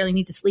necessarily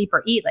need to sleep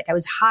or eat. Like, I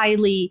was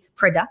highly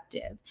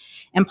productive.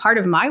 And part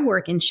of my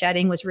work in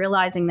shedding was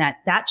realizing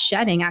that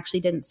shedding actually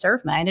didn't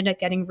serve me. I ended up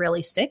getting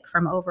really sick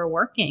from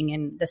overworking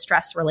and the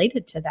stress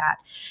related to that.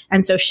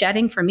 And so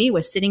shedding for me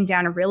was sitting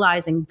down and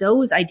realizing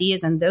those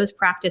ideas and those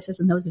practices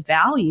and those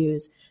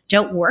values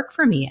don't work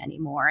for me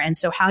anymore. And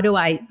so how do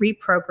I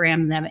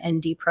reprogram them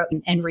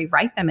and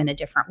rewrite them in a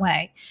different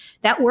way?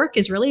 That work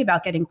is really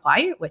about getting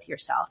quiet with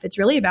yourself. It's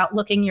really about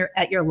looking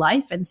at your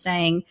life and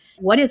saying,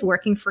 what is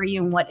working for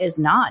you and what is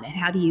not? And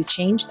how do you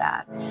change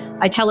that?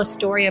 I tell a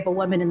story of a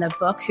woman in the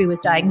book who was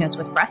diagnosed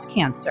with breast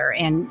cancer,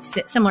 and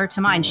similar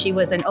to mine, she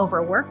was an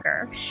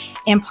overworker.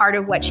 And part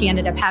of what she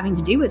ended up having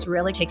to do was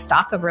really take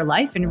stock of her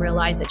life and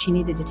realize that she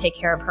needed to take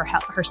care of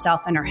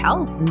herself and her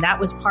health. And that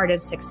was part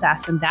of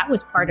success. And that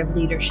was part of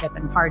leadership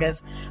and part of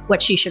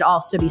what she should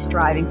also be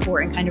striving for,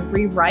 and kind of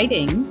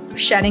rewriting,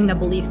 shedding the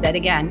belief that,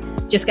 again,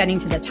 just getting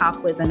to the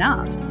top was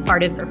enough.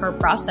 Part of her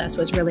process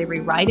was really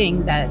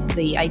rewriting that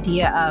the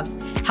idea of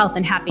health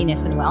and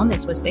happiness and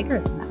wellness was bigger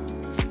than that.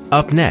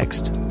 Up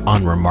next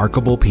on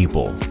Remarkable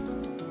People.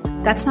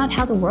 That's not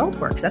how the world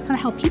works. That's not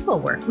how people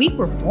work. We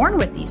were born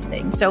with these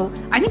things. So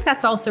I think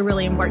that's also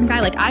really important,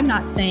 Guy. Like, I'm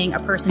not saying a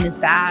person is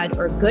bad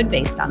or good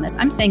based on this.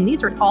 I'm saying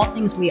these are all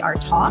things we are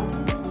taught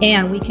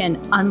and we can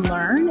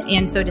unlearn.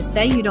 And so to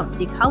say you don't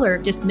see color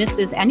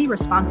dismisses any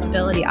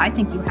responsibility I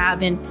think you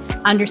have in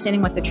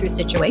understanding what the true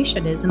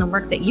situation is and the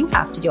work that you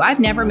have to do. I've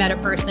never met a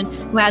person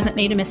who hasn't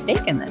made a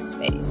mistake in this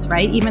space,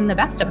 right? Even the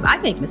best of us, I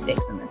make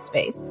mistakes in this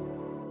space.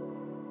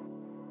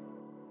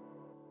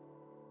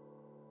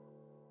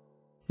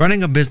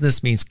 Running a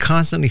business means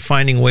constantly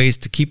finding ways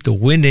to keep the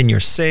wind in your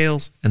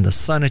sails and the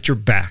sun at your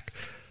back.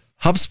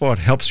 HubSpot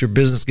helps your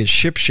business get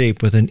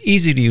shipshape with an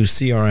easy-to-use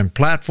CRM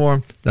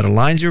platform that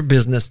aligns your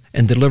business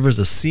and delivers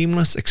a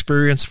seamless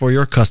experience for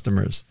your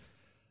customers.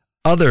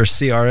 Other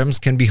CRMs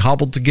can be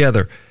hobbled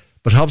together,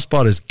 but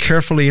HubSpot is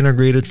carefully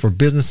integrated for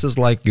businesses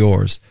like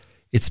yours.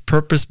 Its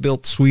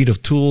purpose-built suite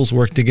of tools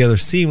work together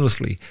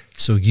seamlessly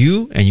so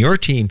you and your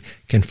team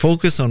can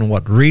focus on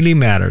what really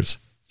matters,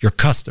 your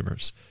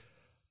customers.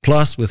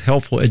 Plus, with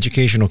helpful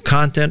educational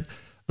content,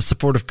 a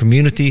supportive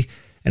community,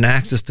 and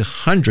access to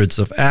hundreds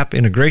of app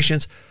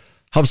integrations,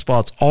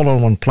 HubSpot's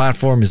all-in-one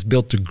platform is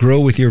built to grow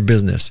with your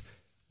business,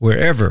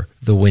 wherever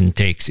the wind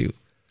takes you.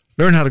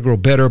 Learn how to grow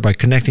better by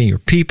connecting your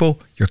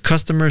people, your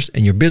customers,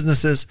 and your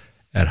businesses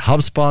at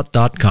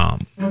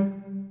HubSpot.com.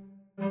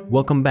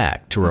 Welcome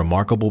back to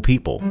Remarkable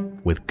People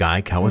with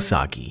Guy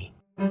Kawasaki.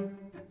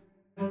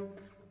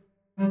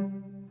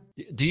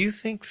 Do you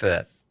think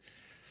that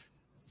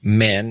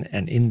men,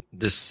 and in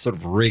this sort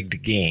of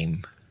rigged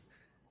game,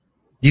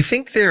 do you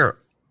think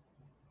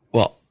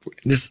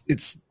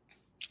it's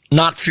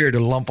not fair to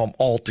lump them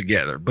all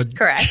together, but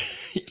Correct.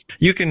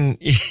 you can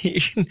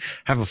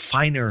have a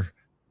finer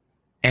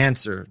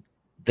answer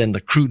than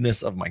the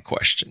crudeness of my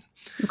question.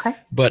 Okay.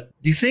 But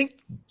do you think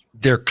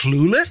they're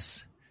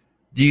clueless?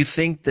 Do you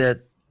think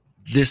that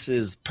this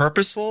is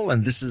purposeful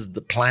and this is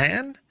the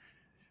plan?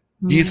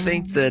 Do you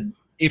think that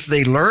if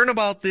they learn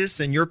about this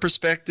and your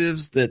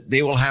perspectives, that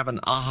they will have an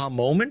aha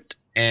moment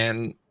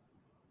and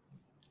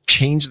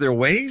change their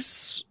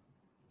ways?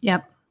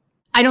 Yep.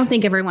 I don't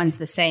think everyone's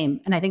the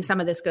same. And I think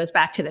some of this goes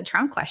back to the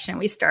Trump question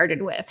we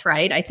started with,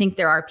 right? I think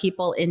there are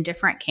people in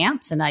different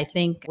camps. And I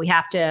think we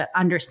have to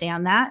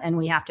understand that and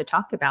we have to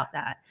talk about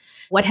that.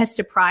 What has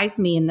surprised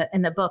me in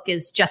the book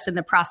is just in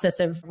the process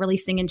of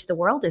releasing into the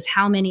world is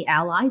how many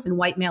allies and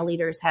white male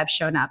leaders have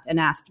shown up and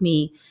asked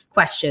me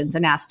questions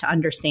and asked to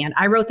understand.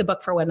 I wrote the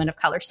book for women of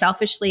color.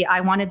 Selfishly,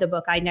 I wanted the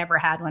book I never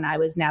had when I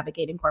was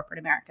navigating corporate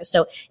America.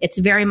 So it's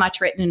very much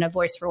written in a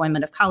voice for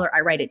women of color. I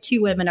write it to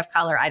women of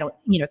color. I don't,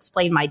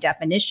 explain my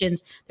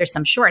definitions. There's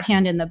some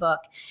shorthand in the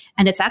book.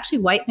 And it's actually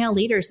white male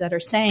leaders that are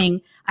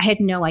saying, I had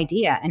no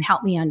idea and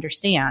help me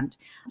understand.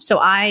 So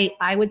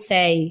I would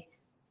say,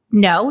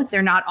 no,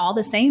 they're not all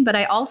the same, but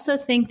I also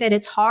think that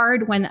it's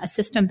hard when a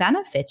system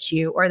benefits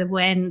you or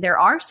when there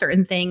are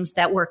certain things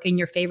that work in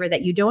your favor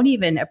that you don't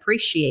even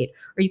appreciate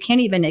or you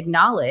can't even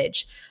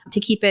acknowledge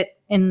to keep it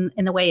in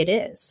the way it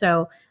is.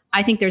 So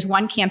I think there's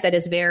one camp that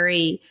is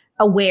very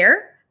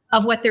aware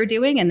of what they're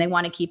doing and they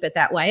want to keep it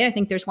that way. I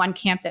think there's one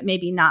camp that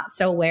maybe not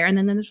so aware, and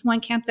then there's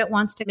one camp that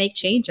wants to make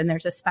change, and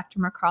there's a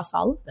spectrum across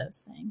all of those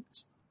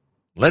things.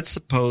 Let's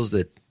suppose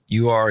that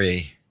you are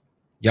a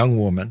young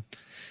woman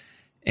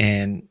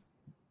and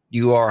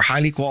you are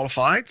highly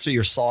qualified, so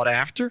you're sought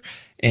after,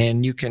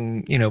 and you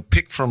can,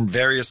 pick from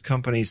various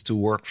companies to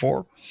work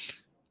for.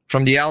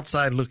 From the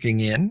outside looking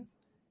in,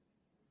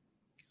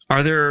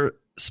 are there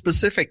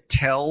specific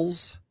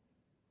tells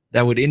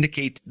that would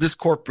indicate this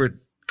corporate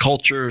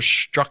culture,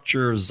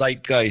 structure,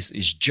 zeitgeist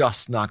is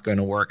just not going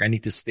to work? I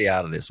need to stay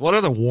out of this. What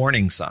are the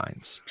warning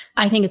signs?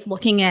 I think it's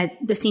looking at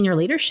the senior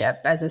leadership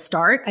as a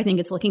start. I think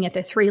it's looking at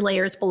the 3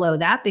 layers below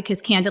that,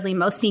 because candidly,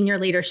 most senior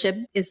leadership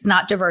is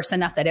not diverse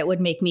enough that it would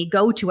make me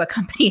go to a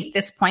company at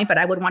this point, but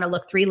I would want to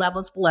look 3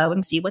 levels below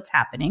and see what's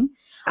happening.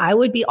 I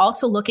would be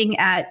also looking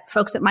at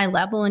folks at my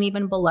level and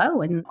even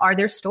below, and are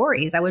there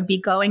stories? I would be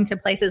going to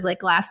places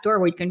like Glassdoor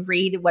where you can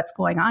read what's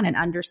going on and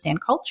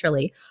understand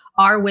culturally.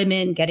 Are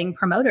women getting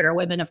promoted? Are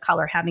women of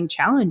color having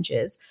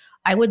challenges?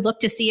 I would look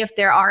to see if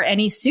there are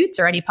any suits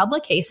or any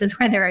public cases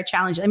where there are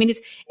challenges. I mean,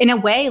 it's in a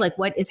way like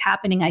what is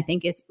happening, I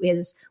think,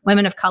 is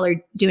women of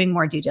color doing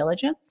more due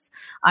diligence.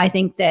 I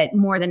think that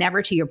more than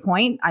ever, to your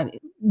point,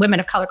 women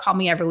of color call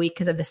me every week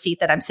because of the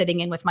seat that I'm sitting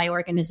in with my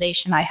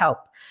organization. I help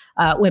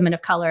women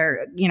of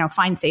color,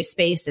 find safe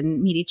space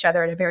and meet each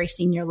other at a very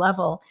senior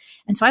level.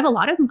 And so I have a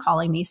lot of them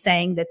calling me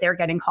saying that they're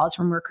getting calls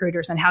from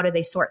recruiters and how do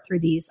they sort through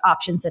these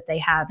options that they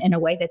have in a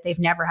way that they've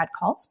never had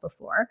calls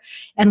before.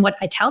 And what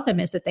I tell them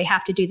is that they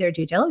have to do their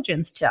due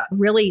diligence to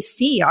really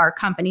see are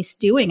companies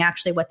doing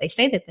actually what they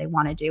say that they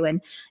want to do.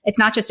 And it's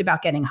not just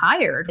about getting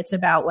hired, it's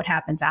about what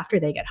happens after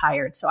they get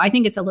hired. So I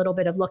think it's a little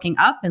bit of looking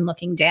up and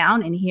looking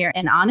down and here,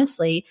 and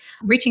honestly,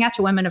 reaching out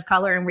to women of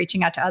color and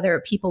reaching out to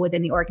other people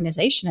within the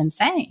organization and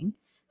saying,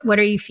 what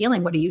are you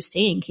feeling? What are you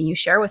seeing? Can you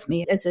share with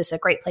me? Is this a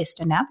great place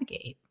to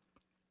navigate?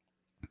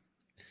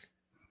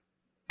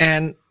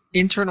 And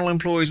internal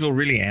employees will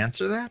really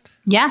answer that?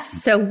 Yes.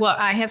 So what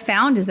I have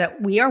found is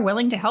that we are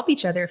willing to help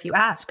each other if you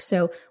ask.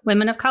 So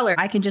women of color,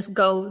 I can just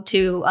go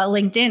to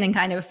LinkedIn and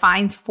kind of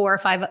find 4 or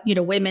 5,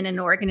 women in an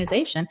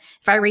organization.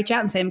 If I reach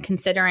out and say, I'm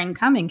considering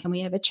coming, can we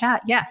have a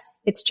chat? Yes,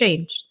 it's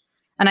changed.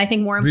 And I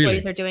think more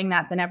employees are doing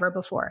that than ever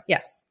before.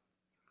 Yes.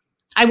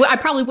 I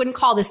probably wouldn't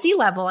call the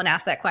C-level and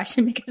ask that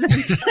question because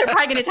they're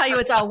probably going to tell you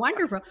it's all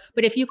wonderful.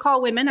 But if you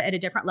call women at a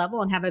different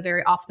level and have a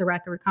very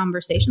off-the-record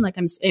conversation, like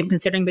I'm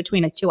considering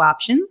between 2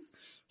 options,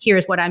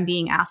 here's what I'm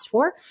being asked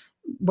for,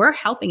 we're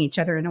helping each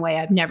other in a way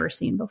I've never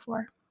seen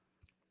before.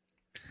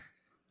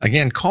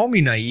 Again, call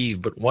me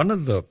naive, but one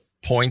of the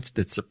points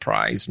that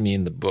surprised me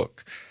in the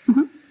book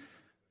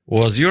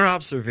was your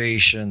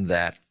observation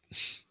that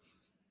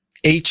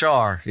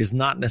HR is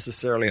not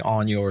necessarily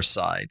on your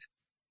side.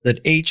 That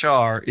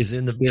HR is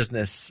in the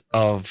business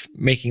of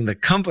making the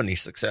company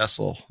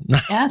successful,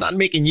 not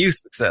making you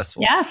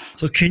successful.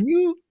 Yes. So can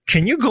you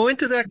go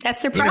into that? That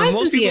surprises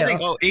most people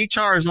think,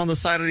 HR is on the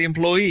side of the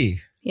employee.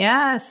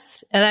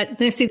 Yes.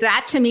 See,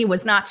 that to me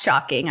was not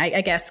shocking,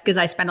 I guess, because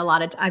I've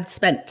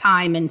spent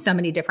time in so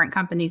many different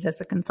companies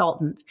as a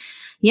consultant.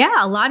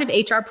 Yeah, a lot of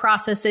HR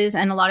processes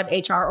and a lot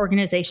of HR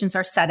organizations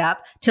are set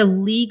up to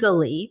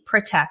legally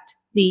protect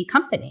the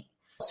company.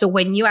 So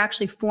when you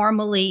actually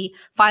formally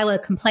file a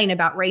complaint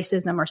about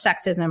racism or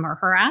sexism or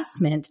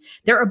harassment,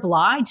 they're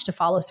obliged to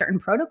follow certain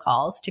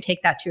protocols to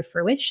take that to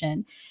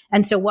fruition.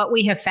 And so what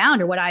we have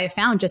found, or what I have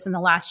found just in the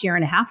last year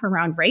and a half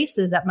around race,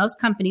 is that most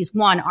companies,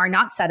 one, are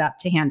not set up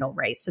to handle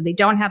race. So they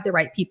don't have the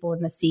right people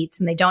in the seats,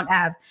 and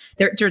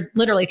they're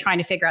literally trying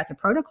to figure out the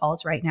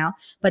protocols right now.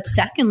 But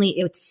secondly,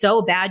 it's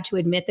so bad to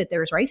admit that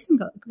there's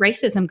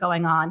racism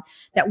going on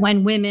that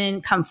when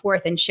women come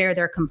forth and share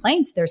their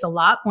complaints, there's a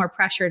lot more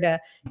pressure to,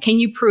 can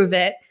you prove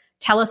it?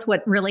 Tell us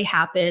what really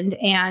happened.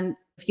 And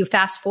if you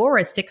fast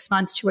forward 6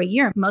 months to a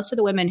year, most of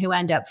the women who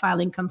end up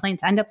filing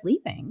complaints end up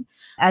leaving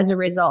as a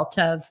result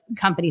of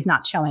companies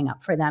not showing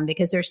up for them,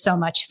 because there's so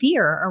much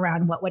fear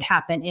around what would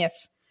happen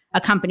if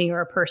a company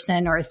or a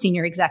person or a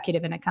senior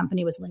executive in a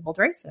company was labeled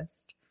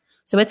racist.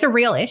 So it's a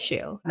real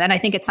issue. And I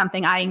think it's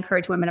something I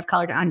encourage women of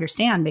color to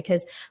understand,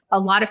 because a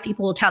lot of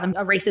people will tell them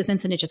a racist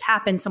incident just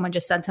happened. Someone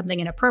just said something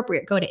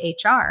inappropriate, go to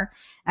HR.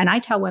 And I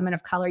tell women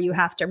of color, you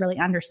have to really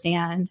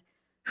understand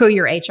who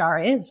your HR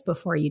is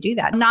before you do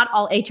that. Not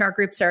all HR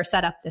groups are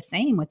set up the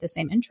same with the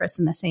same interests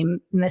and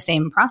the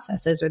same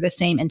processes or the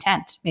same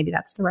intent. Maybe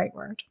that's the right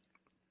word.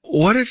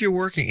 What if you're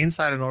working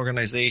inside an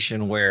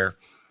organization where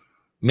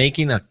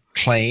making a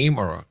claim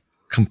or a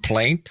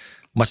complaint,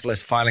 much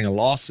less filing a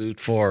lawsuit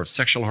for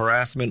sexual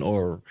harassment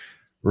or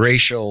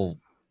racial,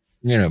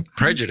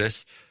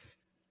 prejudice,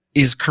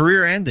 is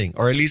career ending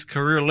or at least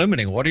career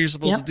limiting? What are you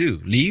supposed to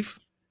do? Leave?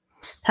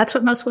 That's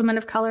what most women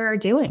of color are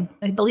doing.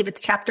 I believe it's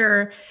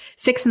chapter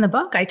 6 in the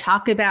book. I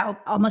talk about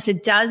almost a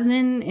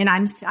dozen, and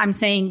I'm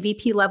saying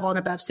VP level and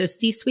above, so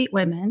C-suite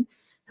women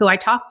who I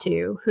talked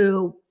to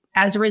who,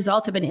 as a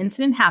result of an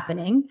incident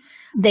happening,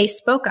 they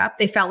spoke up.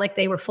 They felt like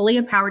they were fully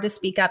empowered to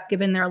speak up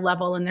given their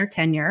level and their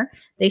tenure.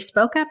 They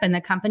spoke up and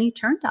the company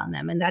turned on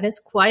them. And that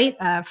is quite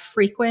a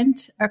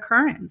frequent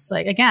occurrence.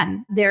 Like,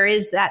 again, there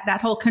is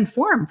that whole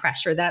conform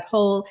pressure,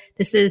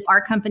 this is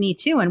our company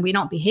too, and we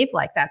don't behave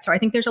like that. So I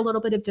think there's a little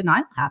bit of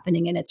denial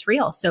happening, and it's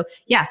real. So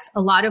yes,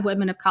 a lot of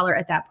women of color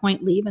at that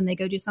point leave and they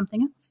go do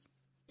something else.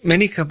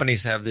 Many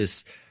companies have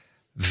this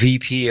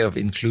VP of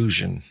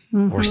inclusion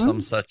or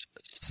some such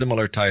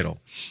similar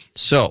title.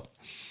 So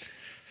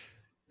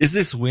is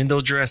this window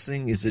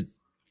dressing? Is it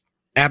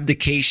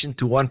abdication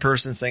to one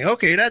person saying,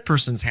 okay, that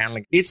person's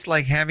handling? It's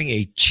like having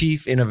a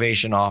chief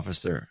innovation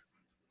officer.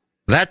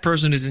 That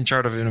person is in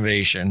charge of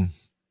innovation.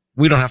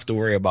 We don't have to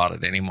worry about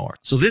it anymore.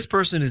 So this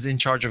person is in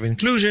charge of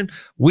inclusion.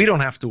 We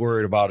don't have to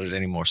worry about it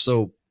anymore.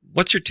 So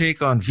what's your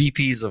take on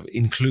VPs of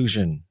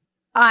inclusion?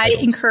 I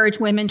encourage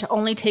women to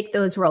only take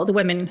those roles, the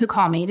women who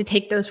call me, to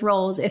take those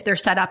roles if they're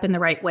set up in the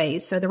right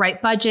ways. So the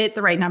right budget,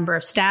 the right number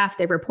of staff,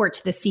 they report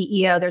to the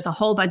CEO. There's a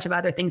whole bunch of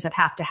other things that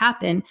have to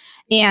happen.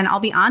 And I'll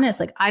be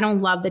honest, I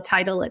don't love the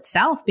title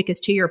itself,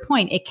 because to your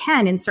point, it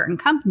can, in certain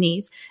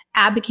companies,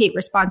 abdicate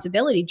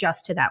responsibility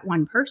just to that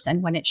one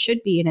person when it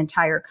should be an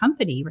entire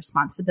company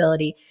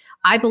responsibility.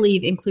 I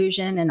believe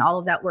inclusion and all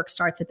of that work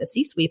starts at the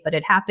C-suite, but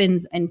it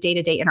happens in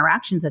day-to-day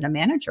interactions at a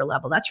manager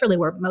level. That's really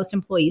where most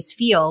employees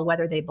feel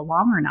whether they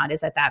belong or not,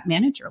 is at that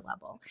manager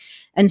level.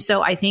 And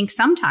so I think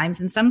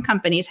sometimes in some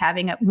companies,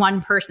 having one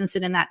person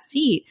sit in that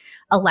seat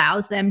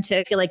allows them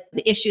to feel like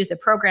the issues, the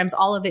programs,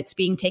 all of it's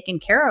being taken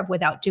care of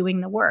without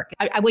doing the work.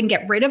 I wouldn't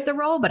get rid of the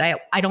role, but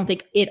I don't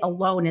think it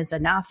alone is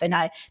enough.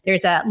 And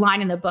there's a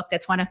line in the book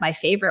that's one of my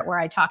favorite where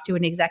I talked to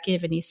an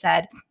executive and he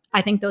said,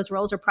 I think those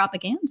roles are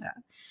propaganda.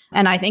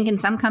 And I think in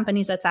some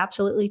companies that's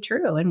absolutely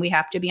true. And we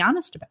have to be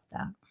honest about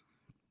that.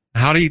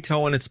 How do you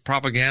tell when it's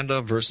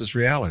propaganda versus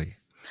reality?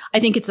 I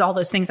think it's all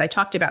those things I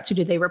talked about. So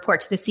do they report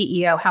to the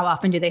CEO? How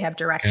often do they have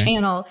direct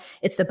channel?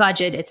 It's the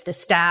budget, it's the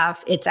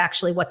staff, it's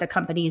actually what the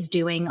company is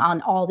doing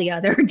on all the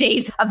other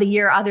days of the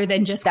year, other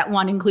than just that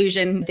one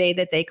inclusion day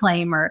that they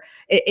claim, or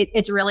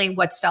it's really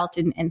what's felt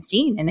and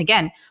seen. And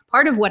again,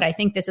 part of what I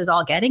think this is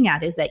all getting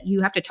at is that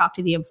you have to talk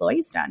to the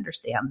employees to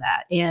understand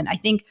that. And I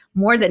think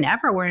more than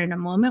ever, we're in a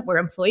moment where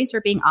employees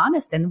are being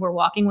honest and we're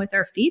walking with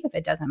our feet if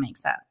it doesn't make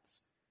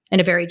sense in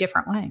a very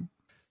different way.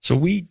 So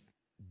we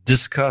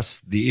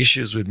discuss the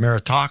issues with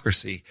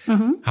meritocracy.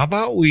 How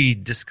about we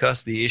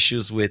discuss the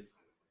issues with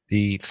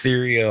the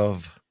theory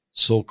of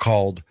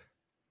so-called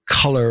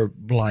color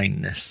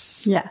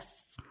blindness?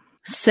 Yes.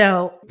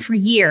 So for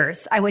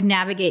years, I would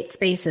navigate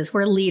spaces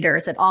where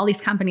leaders at all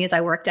these companies I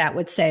worked at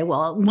would say,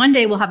 well, one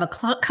day we'll have a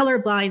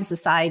colorblind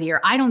society,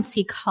 or I don't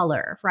see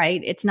color,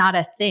 right? It's not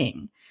a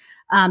thing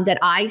that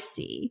I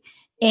see.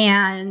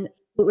 And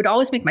it would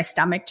always make my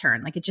stomach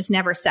turn. Like, it just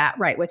never sat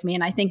right with me.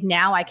 And I think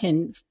now I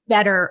can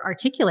better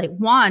articulate.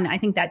 One, I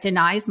think that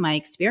denies my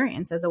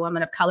experience as a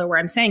woman of color, where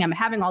I'm saying I'm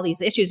having all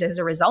these issues as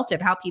a result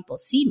of how people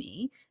see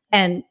me.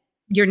 And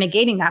you're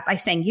negating that by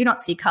saying you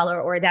don't see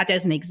color or that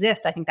doesn't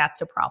exist. I think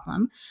that's a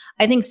problem.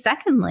 I think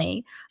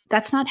secondly,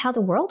 that's not how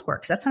the world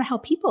works. That's not how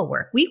people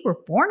work. We were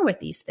born with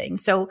these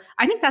things. So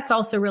I think that's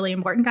also really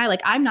important, Guy.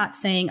 Like, I'm not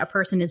saying a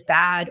person is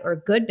bad or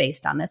good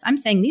based on this. I'm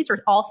saying these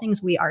are all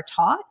things we are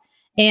taught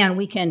and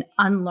we can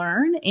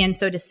unlearn. And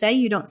so to say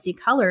you don't see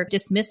color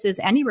dismisses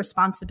any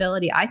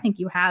responsibility I think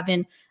you have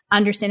in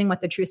understanding what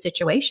the true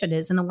situation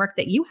is and the work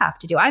that you have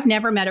to do. I've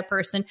never met a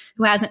person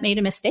who hasn't made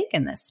a mistake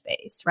in this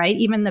space, right?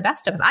 Even the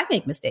best of us, I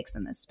make mistakes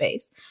in this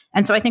space.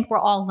 And so I think we're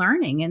all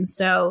learning. And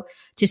so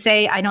to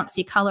say I don't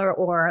see color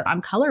or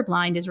I'm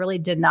colorblind is really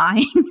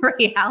denying the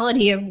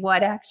reality of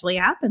what actually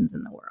happens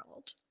in the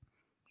world.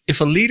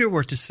 If a leader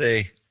were to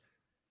say,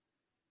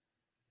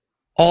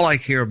 all I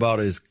care about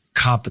is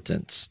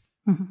competence,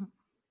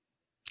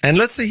 and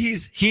let's say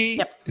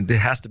there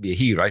has to be a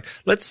he, right?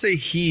 Let's say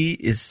he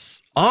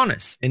is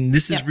honest and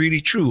this is really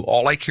true.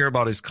 All I care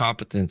about is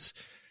competence.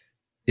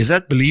 Is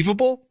that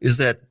believable? Is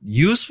that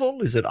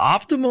useful? Is it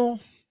optimal?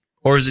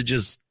 Or is it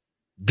just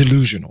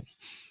delusional?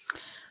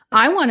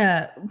 I want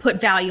to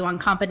put value on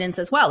competence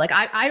as well. Like,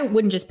 I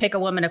wouldn't just pick a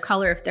woman of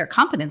color if their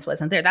competence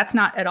wasn't there. That's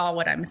not at all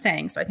what I'm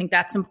saying. So I think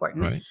that's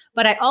important. Right.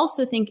 But I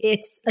also think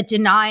it's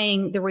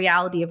denying the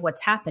reality of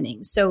what's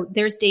happening. So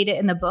there's data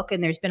in the book,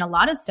 and there's been a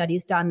lot of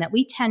studies done that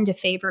we tend to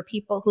favor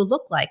people who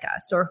look like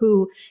us or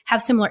who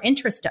have similar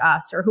interests to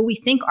us or who we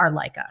think are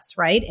like us,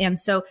 right? And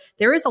so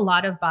there is a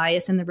lot of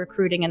bias in the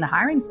recruiting and the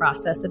hiring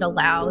process that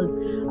allows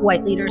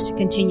white leaders to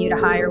continue to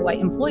hire white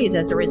employees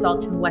as a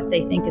result of what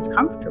they think is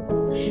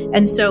comfortable.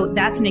 And so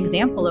that's an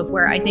example of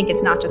where I think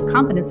it's not just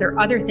competence. There are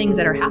other things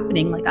that are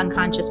happening, like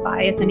unconscious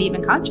bias and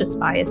even conscious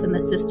bias in the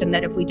system,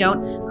 that if we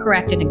don't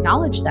correct and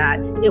acknowledge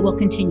that, it will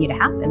continue to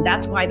happen.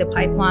 That's why the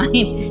pipeline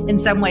in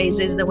some ways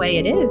is the way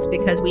it is,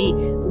 because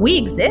we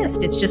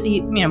exist. It's just, a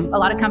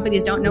lot of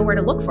companies don't know where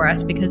to look for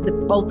us because the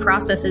both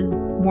processes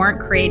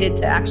weren't created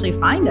to actually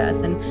find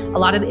us. And a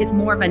lot of it's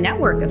more of a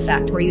network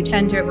effect where you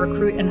tend to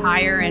recruit and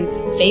hire and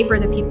favor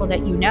the people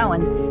that you know.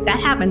 And that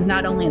happens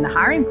not only in the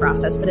hiring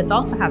process, but it's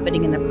also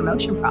happening in the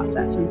promotion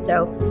process. And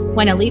so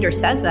when a leader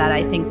says that,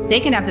 I think they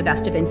can have the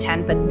best of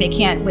intent, but they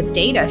can't, with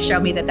data,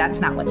 show me that that's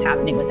not what's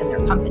happening within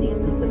their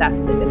companies. And so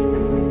that's the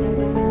disconnect.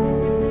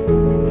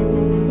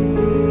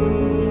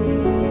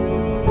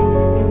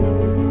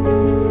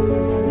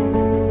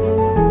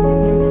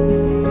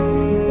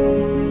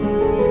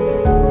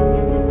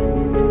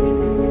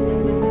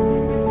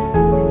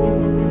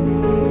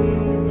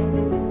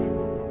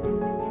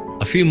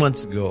 A few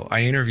months ago,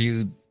 I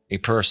interviewed a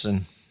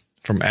person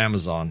from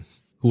Amazon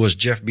who was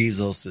Jeff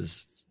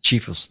Bezos'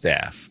 chief of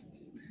staff.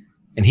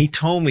 And he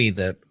told me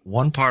that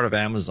one part of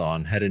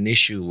Amazon had an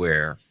issue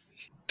where,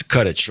 to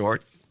cut it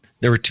short,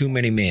 there were too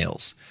many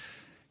males.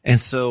 And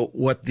so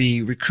what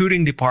the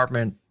recruiting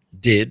department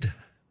did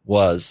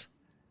was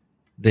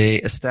they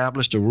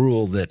established a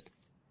rule that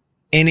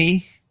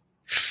any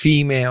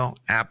female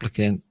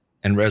applicant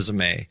and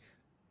resume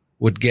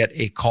would get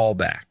a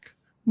callback.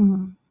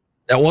 Mm-hmm.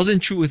 That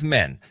wasn't true with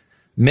men.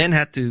 Men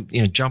had to,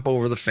 jump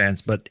over the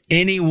fence, but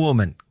any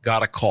woman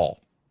got a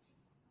call.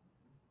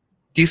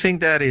 Do you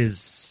think that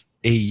is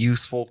a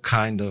useful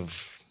kind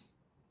of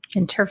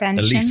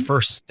intervention? At least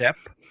first step?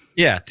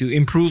 Yeah, to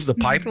improve the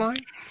pipeline?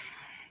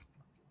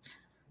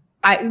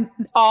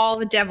 All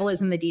the devil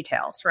is in the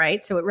details,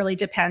 right? So it really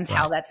depends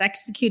how that's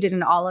executed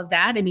and all of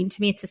that. I mean,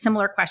 to me, it's a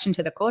similar question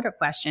to the quota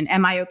question.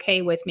 Am I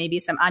okay with maybe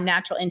some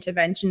unnatural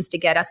interventions to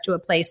get us to a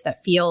place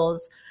that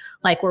feels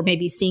like we're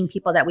maybe seeing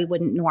people that we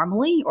wouldn't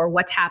normally, or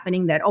what's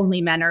happening that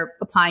only men are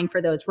applying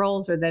for those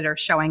roles or that are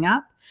showing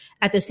up?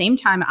 At the same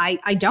time, I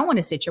don't want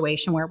a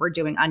situation where we're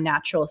doing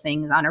unnatural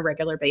things on a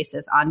regular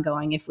basis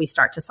ongoing if we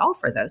start to solve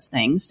for those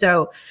things.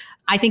 So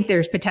I think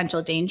there's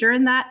potential danger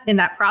in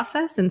that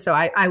process. And so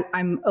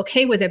I'm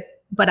okay with it,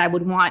 but I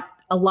would want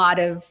a lot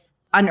of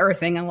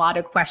unearthing, a lot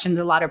of questions,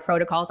 a lot of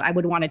protocols. I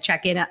would want to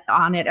check in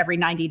on it every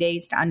 90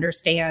 days to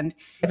understand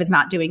if it's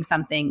not doing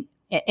something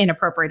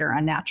inappropriate or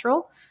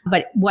unnatural.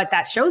 But what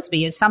that shows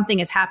me is something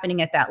is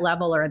happening at that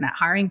level or in that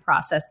hiring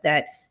process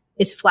that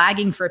is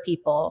flagging for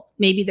people.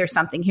 Maybe there's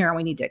something here and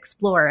we need to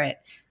explore it.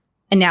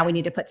 And now we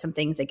need to put some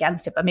things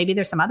against it, but maybe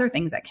there's some other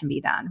things that can be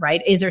done,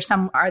 right?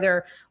 Are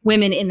there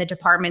women in the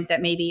department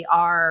that maybe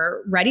are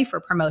ready for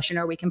promotion,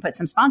 or we can put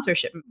some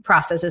sponsorship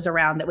processes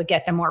around that would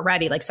get them more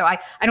ready? Like, so I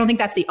don't think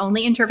that's the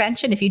only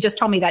intervention. If you just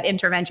told me that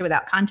intervention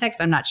without context,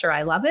 I'm not sure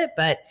I love it,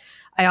 but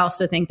I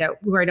also think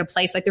that we're in a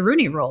place like the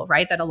Rooney Rule,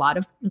 right? That a lot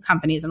of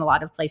companies and a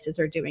lot of places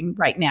are doing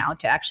right now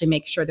to actually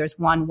make sure there's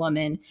one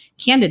woman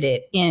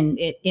candidate in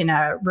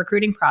a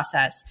recruiting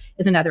process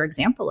is another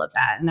example of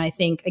that. And I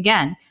think,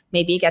 again,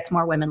 maybe it gets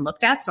more women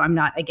looked at, so I'm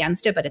not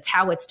against it, but it's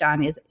how it's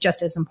done is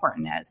just as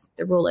important as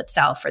the rule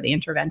itself or the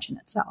intervention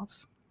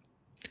itself.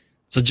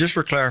 So just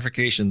for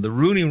clarification, the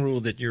Rooney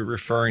Rule that you're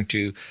referring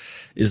to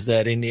is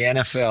that in the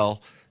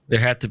NFL,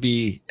 there had to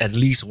be at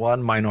least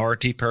one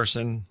minority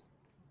person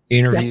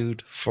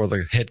interviewed for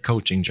the head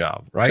coaching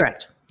job, right?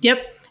 Correct. Yep.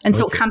 And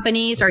so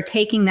companies are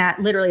taking that,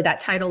 literally that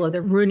title of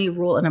the Rooney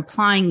Rule and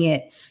applying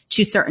it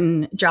to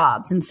certain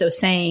jobs. And so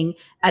saying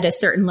at a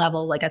certain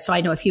level, like, so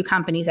I know a few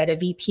companies at a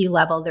VP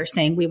level, they're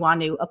saying we want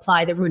to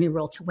apply the Rooney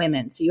Rule to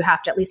women. So you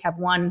have to at least have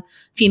one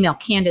female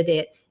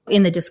candidate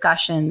in the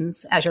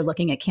discussions as you're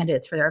looking at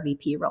candidates for their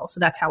VP role. So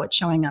that's how it's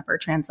showing up or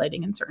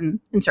translating in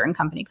certain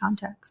company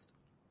contexts.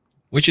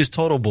 Which is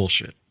total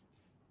bullshit.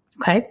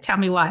 Okay. Tell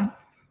me why.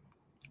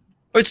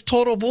 It's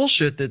total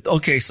bullshit that,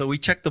 okay, so we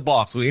checked the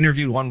box. We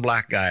interviewed one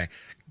black guy.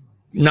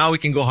 Now we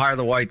can go hire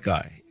the white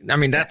guy. I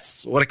mean,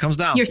 that's what it comes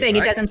down to. You're saying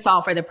right? It doesn't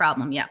solve for the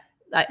problem. Yeah.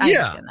 I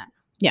understand that.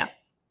 Yeah.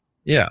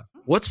 Yeah.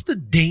 What's the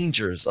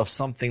dangers of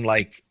something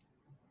like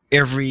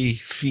every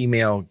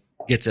female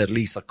gets at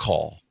least a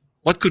call?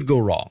 What could go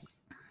wrong?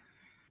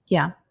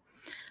 Yeah.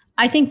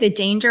 I think the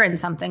danger in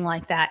something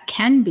like that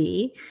can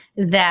be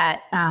that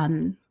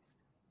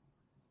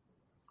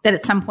that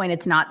at some point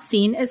it's not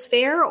seen as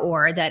fair,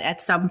 or that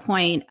at some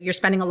point you're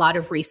spending a lot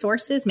of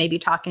resources, maybe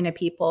talking to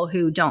people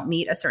who don't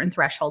meet a certain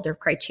threshold of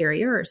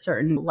criteria or a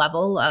certain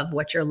level of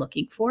what you're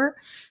looking for.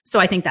 So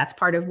I think that's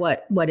part of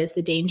what is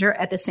the danger.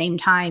 At the same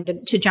time,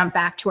 to jump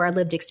back to our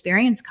lived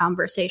experience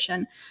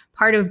conversation,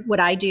 part of what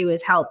I do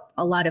is help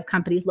a lot of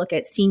companies look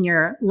at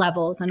senior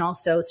levels and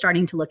also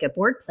starting to look at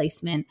board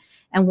placement.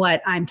 And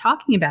what I'm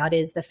talking about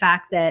is the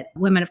fact that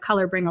women of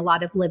color bring a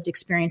lot of lived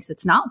experience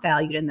that's not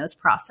valued in those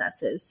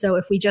processes. So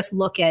if we just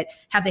look at,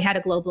 have they had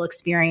a global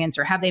experience,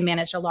 or have they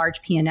managed a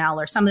large P&L,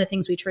 or some of the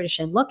things we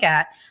traditionally look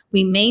at,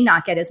 we may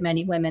not get as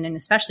many women, and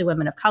especially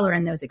women of color,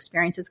 in those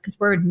experiences because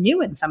we're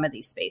new in some of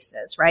these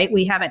spaces, right?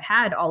 We haven't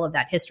had all of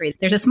that history.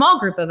 There's a small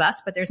group of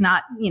us, but there's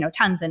not,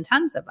 tons and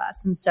tons of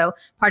us. And so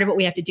part of what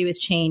we have to do is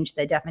change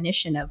the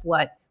definition of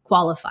what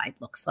qualified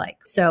looks like.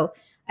 So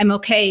I'm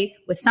okay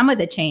with some of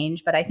the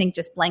change, but I think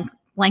just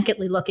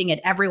blanketly looking at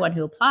everyone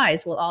who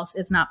applies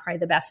it's not probably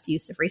the best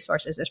use of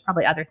resources. There's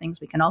probably other things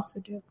we can also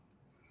do.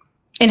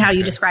 And how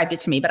you described it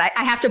to me. But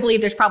I have to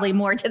believe there's probably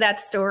more to that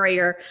story,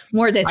 or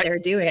more that they're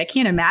doing. I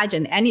can't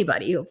imagine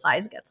anybody who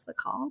applies gets the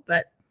call.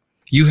 But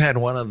you had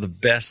one of the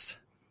best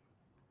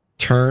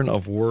turn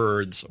of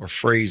words or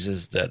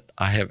phrases that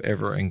I have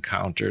ever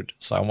encountered.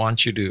 So I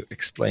want you to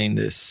explain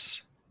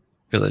this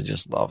because I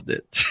just loved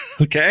it.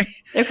 Okay?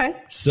 Okay.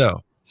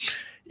 So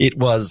it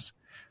was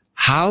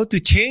how to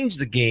change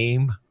the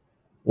game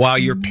while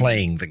you're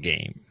playing the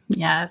game.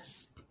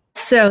 Yes.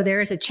 So there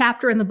is a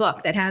chapter in the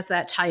book that has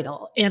that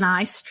title, and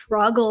I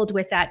struggled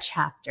with that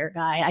chapter,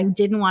 Guy. I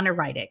didn't want to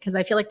write it because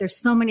I feel like there's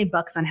so many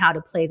books on how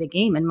to play the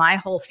game. And my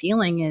whole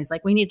feeling is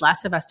like, we need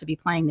less of us to be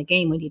playing the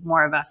game. We need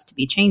more of us to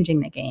be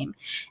changing the game.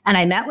 And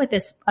I met with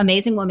this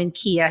amazing woman,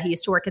 Kia, who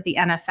used to work at the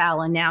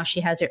NFL. And now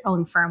she has her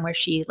own firm where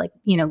she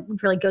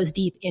really goes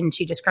deep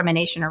into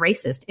discrimination or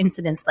racist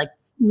incidents, like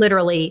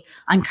literally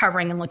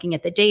uncovering and looking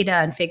at the data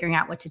and figuring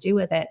out what to do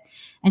with it.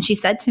 And she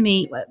said to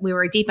me, we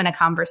were deep in a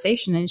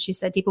conversation, and she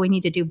said, Deepa, we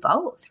need to do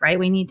both, right?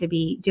 We need to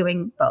be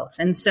doing both.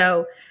 And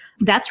so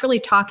that's really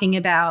talking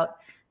about,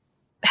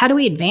 how do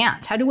we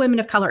advance? How do women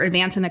of color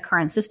advance in the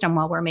current system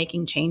while we're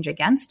making change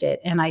against it?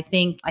 And I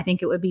think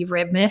it would be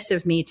remiss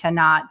of me to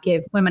not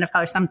give women of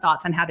color some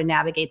thoughts on how to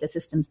navigate the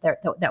systems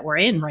that we're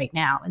in right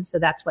now. And so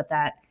that's what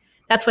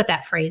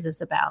that phrase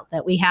is about,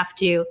 that we have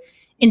to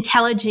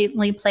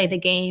intelligently play the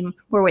game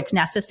where it's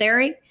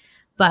necessary.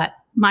 But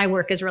my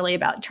work is really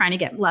about trying to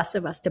get less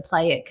of us to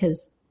play it,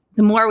 because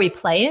the more we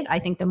play it, I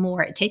think the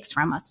more it takes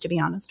from us, to be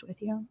honest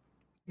with you.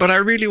 But I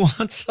really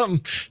want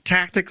some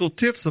tactical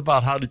tips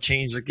about how to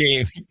change the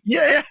game.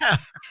 Yeah.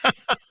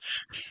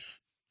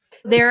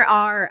 There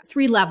are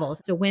 3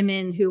 levels. So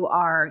women who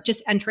are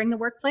just entering the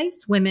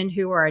workplace, women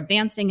who are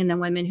advancing, and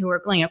then women who are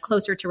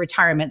closer to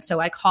retirement.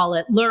 So I call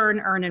it learn,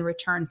 earn, and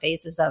return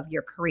phases of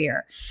your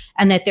career.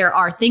 And that there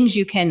are things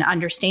you can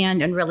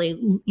understand and really,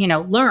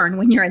 learn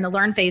when you're in the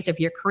learn phase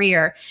of your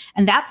career.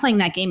 And that playing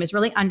that game is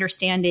really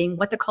understanding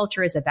what the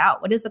culture is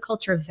about. What is the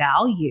culture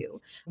value?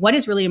 What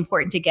is really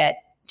important to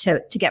get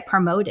to get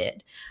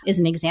promoted is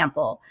an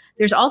example.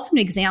 There's also an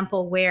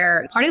example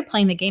where part of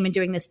playing the game and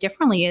doing this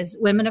differently is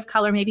women of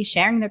color maybe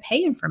sharing their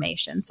pay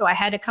information. So I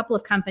had a couple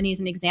of companies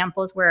and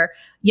examples where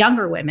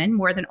younger women,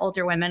 more than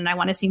older women, and I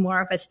want to see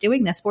more of us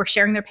doing this, were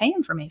sharing their pay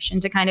information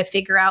to kind of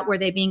figure out were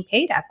they being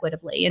paid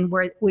equitably and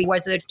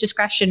was there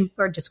discretion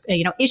or just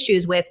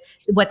issues with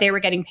what they were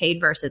getting paid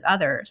versus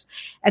others.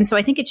 And so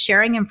I think it's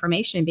sharing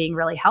information and being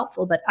really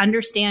helpful, but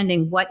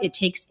understanding what it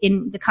takes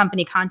in the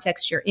company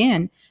context you're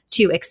in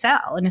to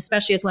excel. And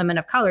especially as women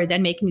of color,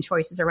 then making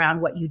choices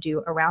around what you do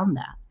around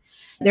that.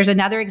 There's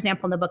another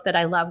example in the book that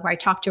I love where I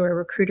talked to a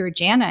recruiter,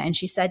 Jana, and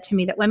she said to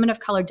me that women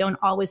of color don't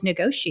always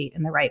negotiate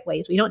in the right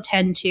ways. We don't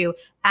tend to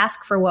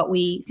ask for what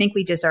we think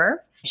we deserve.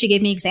 She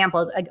gave me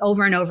examples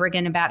over and over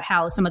again about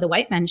how some of the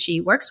white men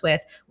she works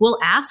with will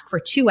ask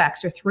for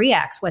 2x or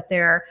 3x what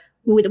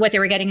they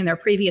were getting in their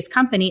previous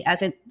company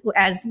as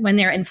when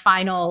they're in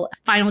final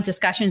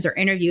discussions or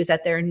interviews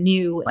at the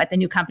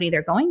new company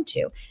they're going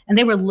to. And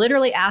they were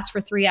literally asked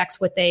for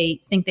 3x what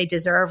they think they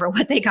deserve or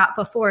what they got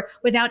before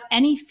without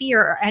any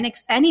fear or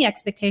any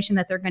expectation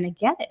that they're going to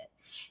get it.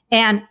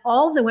 And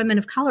all the women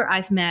of color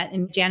I've met,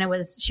 and Jana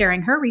was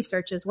sharing her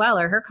research as well,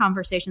 or her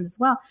conversations as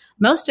well,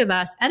 most of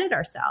us edit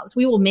ourselves.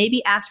 We will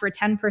maybe ask for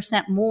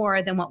 10%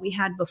 more than what we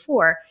had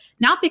before,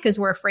 not because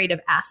we're afraid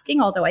of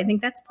asking, although I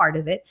think that's part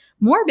of it,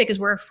 more because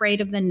we're afraid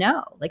of the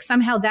no. Like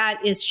somehow that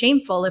is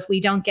shameful if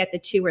we don't get the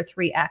 2 or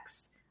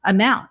 3x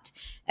amount.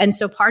 And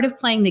so part of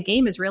playing the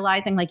game is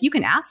realizing like you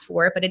can ask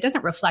for it, but it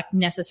doesn't reflect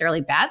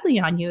necessarily badly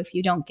on you if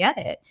you don't get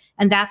it.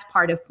 And that's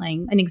part of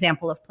playing, an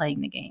example of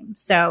playing the game.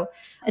 So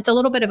it's a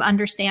little bit of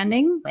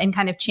understanding and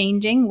kind of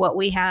changing what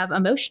we have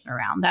emotion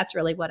around. That's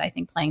really what I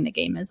think playing the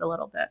game is a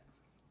little bit.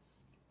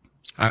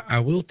 I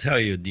will tell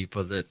you,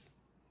 Deepa, that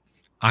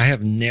I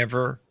have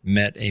never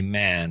met a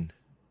man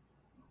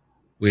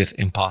with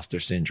imposter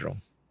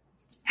syndrome.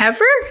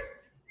 Ever?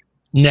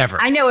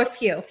 Never. I know a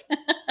few.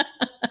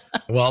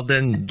 Well,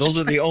 then those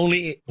are the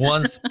only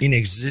ones in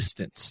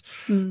existence,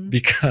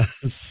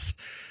 because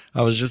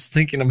I was just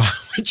thinking about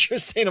what you're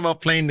saying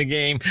about playing the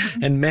game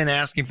and men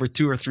asking for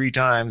 2 or 3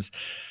 times.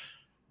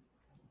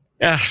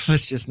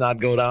 Let's just not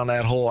go down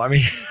that hole. I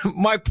mean,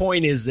 my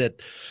point is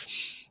that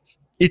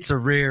it's a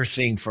rare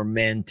thing for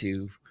men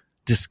to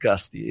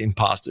discuss the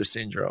imposter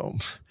syndrome.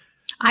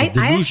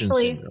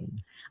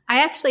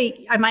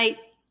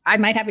 I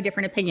might have a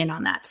different opinion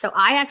on that. So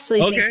I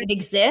actually think it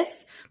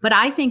exists, but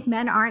I think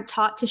men aren't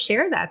taught to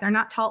share that. They're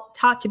not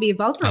taught to be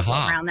vulnerable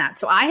around that.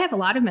 So I have a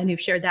lot of men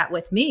who've shared that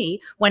with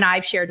me when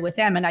I've shared with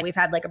them, and we've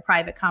had like a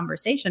private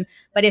conversation.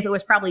 But if it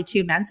was probably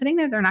 2 men sitting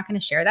there, they're not going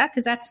to share that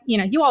because that's,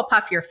 you all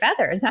puff your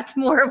feathers. That's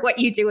more of what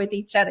you do with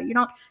each other. You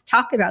don't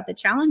talk about the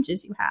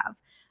challenges you have.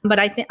 But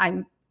I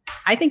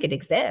think it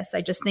exists.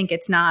 I just think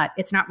it's not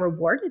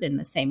rewarded in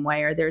the same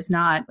way, or it's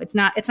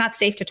not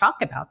safe to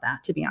talk about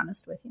that, to be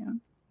honest with you.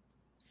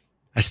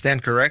 I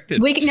stand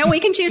corrected. We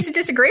can choose to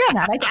disagree on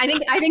that.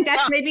 I think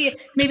that's maybe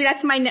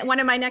that's one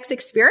of my next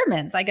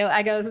experiments. I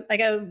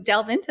go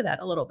delve into that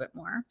a little bit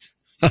more.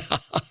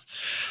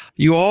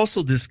 You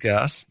also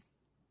discuss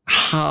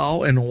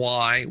how and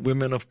why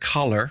women of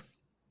color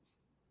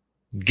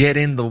get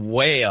in the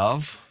way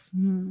of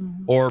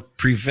or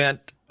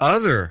prevent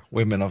other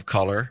women of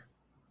color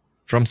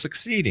from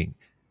succeeding.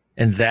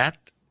 And that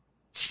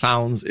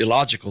sounds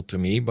illogical to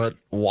me, but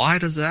why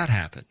does that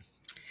happen?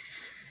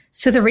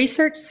 So the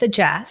research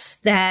suggests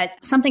that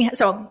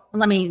so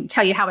let me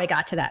tell you how I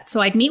got to that. So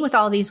I'd meet with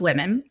all these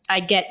women.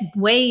 I'd get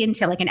way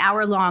into like an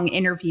hour-long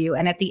interview.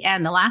 And at the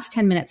end, the last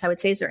 10 minutes, I would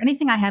say, is there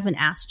anything I haven't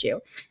asked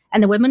you?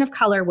 And the women of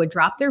color would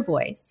drop their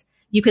voice.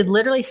 You could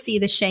literally see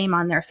the shame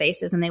on their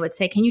faces. And they would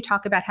say, can you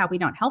talk about how we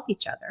don't help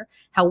each other?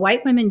 How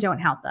white women don't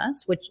help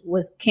us, which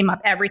came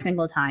up every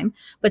single time.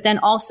 But then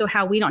also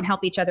how we don't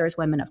help each other as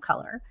women of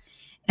color.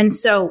 And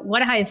so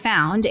what I have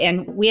found,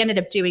 and we ended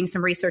up doing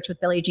some research with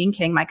Billie Jean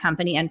King, my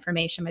company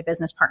Information, my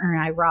business partner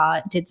and I,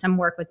 Raw, did some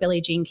work with Billie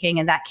Jean King,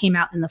 and that came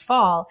out in the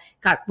fall,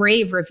 got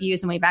rave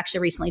reviews. And we've actually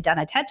recently done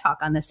a TED Talk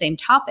on the same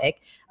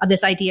topic of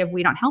this idea of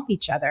we don't help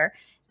each other.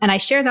 And I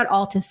share that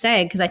all to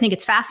say, because I think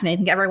it's fascinating. I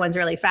think everyone's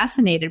really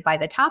fascinated by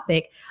the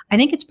topic. I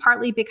think it's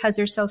partly because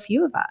there's so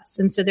few of us.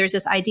 And so there's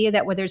this idea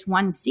that where there's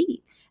one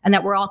seat and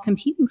that we're all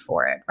competing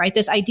for it, right?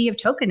 This idea of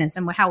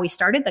tokenism, how we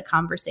started the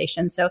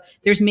conversation. So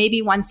there's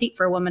maybe one seat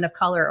for a woman of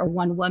color or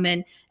one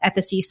woman at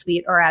the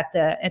C-suite or at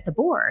the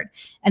board.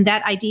 And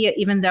that idea,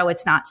 even though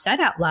it's not said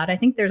out loud, I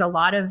think there's a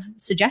lot of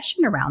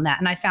suggestion around that.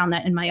 And I found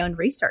that in my own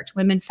research.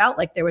 Women felt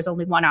like there was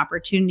only one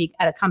opportunity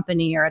at a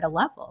company or at a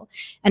level.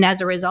 And as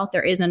a result,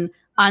 there is an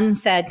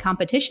unsaid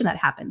competition that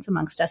happens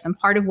amongst us. And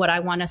part of what I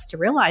want us to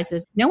realize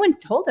is no one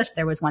told us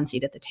there was one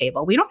seat at the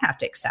table. We don't have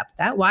to accept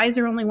that. Why is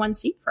there only one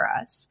seat for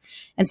us?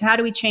 And so how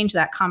do we change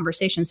that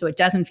conversation so it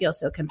doesn't feel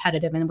so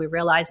competitive and we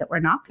realize that we're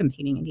not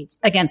competing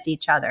against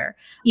each other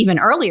even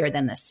earlier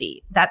than the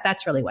seat?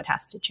 That's really what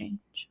has to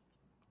change.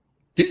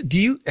 Do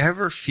you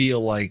ever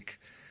feel like,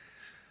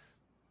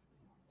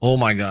 oh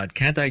my God,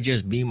 can't I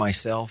just be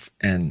myself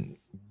and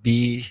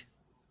be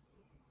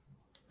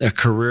a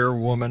career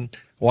woman?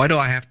 Why do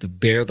I have to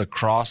bear the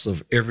cross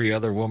of every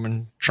other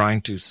woman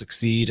trying to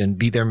succeed and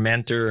be their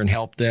mentor and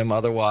help them?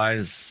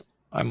 Otherwise,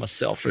 I'm a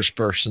selfish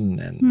person,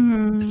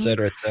 and et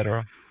cetera, et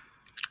cetera.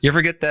 You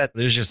ever get that?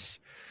 There's just,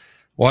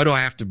 why do I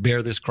have to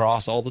bear this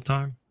cross all the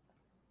time?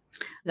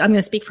 I'm going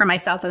to speak for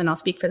myself, and then I'll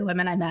speak for the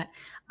women I met.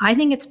 I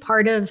think it's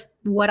part of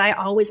what I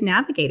always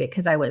navigated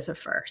because I was a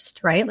first,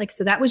 right? Like,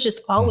 so that was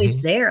just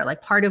always there.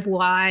 Like, part of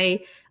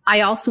why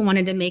I also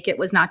wanted to make it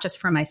was not just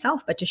for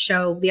myself, but to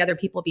show the other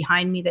people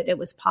behind me that it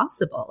was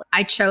possible.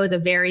 I chose a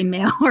very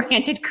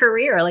male-oriented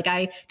career. Like,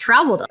 I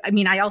traveled. I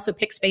mean, I also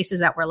picked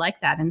spaces that were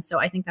like that. And so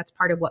I think that's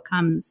part of what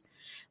comes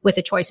with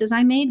the choices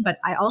I made. But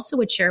I also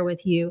would share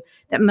with you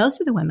that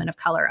most of the women of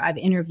color I've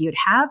interviewed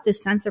have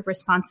this sense of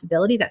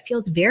responsibility that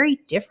feels very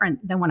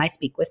different than when I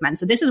speak with men.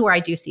 So this is where I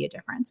do see a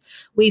difference.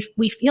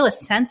 We feel a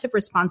sense of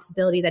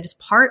responsibility that is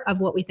part of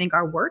what we think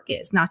our work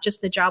is, not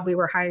just the job we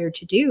were hired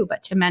to do,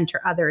 but to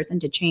mentor others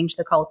and to change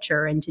the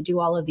culture and to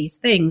do all of these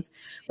things,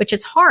 which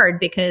is hard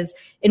because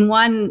in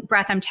one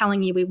breath, I'm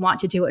telling you we want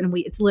to do it and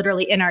it's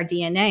literally in our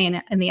DNA.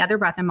 And in the other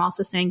breath, I'm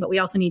also saying, but we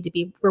also need to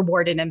be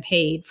rewarded and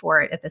paid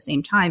for it at the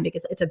same time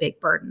because it's a big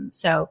burden.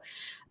 So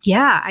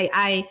yeah,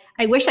 I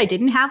wish I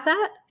didn't have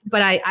that,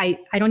 but I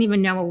don't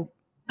even know.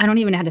 I don't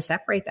even know how to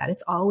separate that.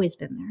 It's always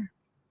been there.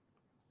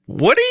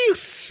 What do you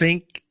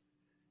think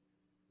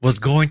was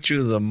going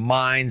through the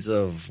minds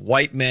of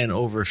white men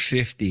over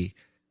 50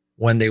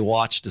 when they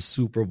watched the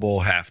Super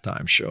Bowl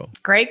halftime show?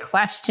 Great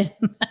question.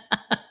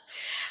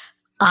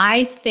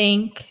 I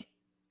think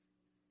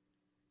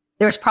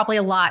there's probably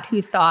a lot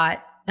who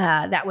thought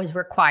that was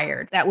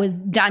required, that was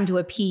done to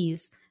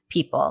appease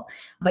people.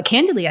 But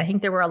candidly, I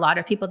think there were a lot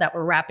of people that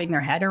were wrapping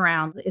their head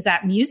around, is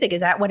that music?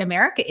 Is that what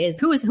America is?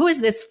 Who is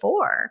this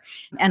for?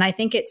 And I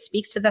think it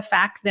speaks to the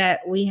fact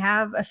that we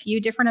have a few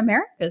different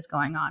Americas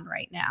going on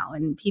right now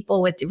and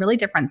people with really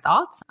different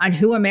thoughts on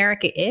who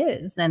America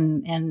is.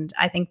 And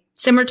I think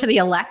similar to the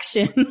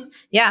election,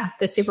 yeah,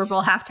 the Super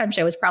Bowl halftime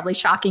show was probably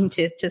shocking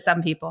to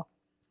some people.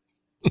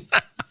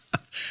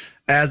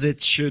 As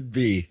it should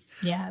be.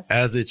 Yes.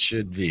 As it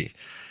should be.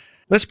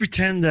 Let's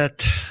pretend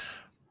that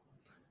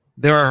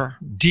there are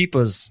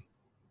Deepas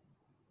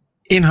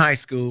in high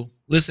school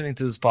listening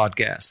to this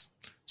podcast.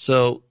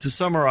 So to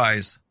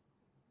summarize,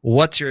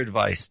 what's your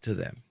advice to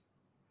them?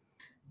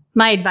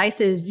 My advice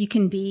is you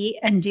can be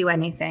and do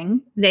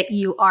anything, that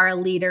you are a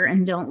leader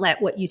and don't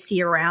let what you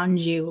see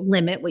around you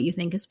limit what you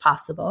think is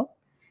possible.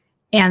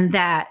 And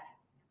that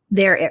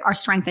there are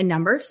strength in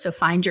numbers. So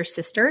find your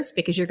sisters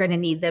because you're going to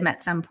need them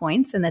at some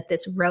points, and that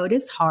this road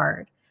is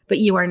hard, but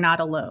you are not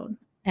alone.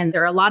 And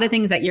there are a lot of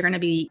things that are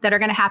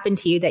going to happen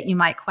to you that you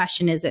might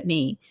question, is it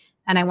me?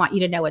 And I want you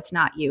to know it's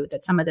not you,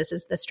 that some of this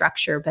is the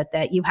structure, but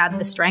that you have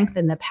the strength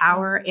and the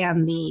power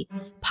and the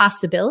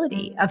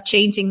possibility of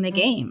changing the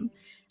game.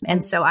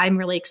 And so I'm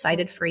really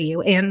excited for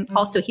you and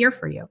also here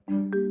for you.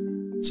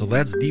 So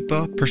that's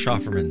Deepa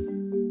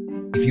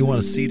Purshoferman. If you want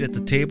a seat at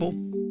the table,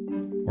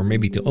 or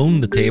maybe to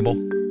own the table,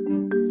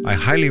 I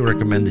highly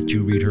recommend that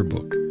you read her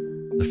book,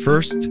 The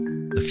First,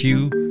 The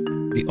Few,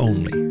 The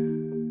Only.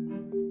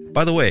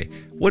 By the way,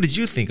 what did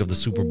you think of the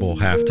Super Bowl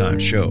halftime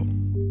show?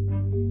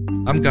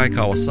 I'm Guy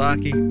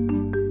Kawasaki.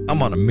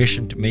 I'm on a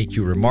mission to make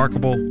you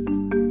remarkable.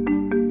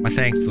 My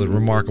thanks to the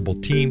remarkable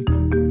team,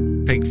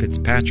 Peg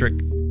Fitzpatrick,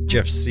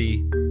 Jeff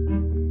C.,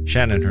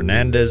 Shannon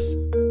Hernandez,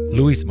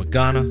 Luis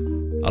Magana,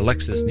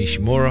 Alexis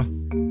Nishimura,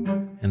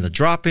 and the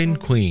drop-in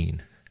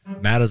queen,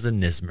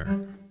 Madison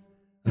Nismer.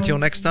 Until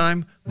next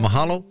time,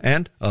 mahalo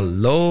and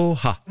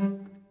aloha.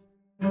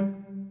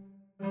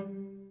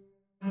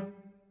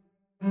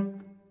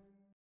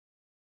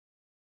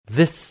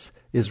 This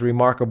is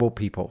Remarkable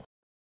People.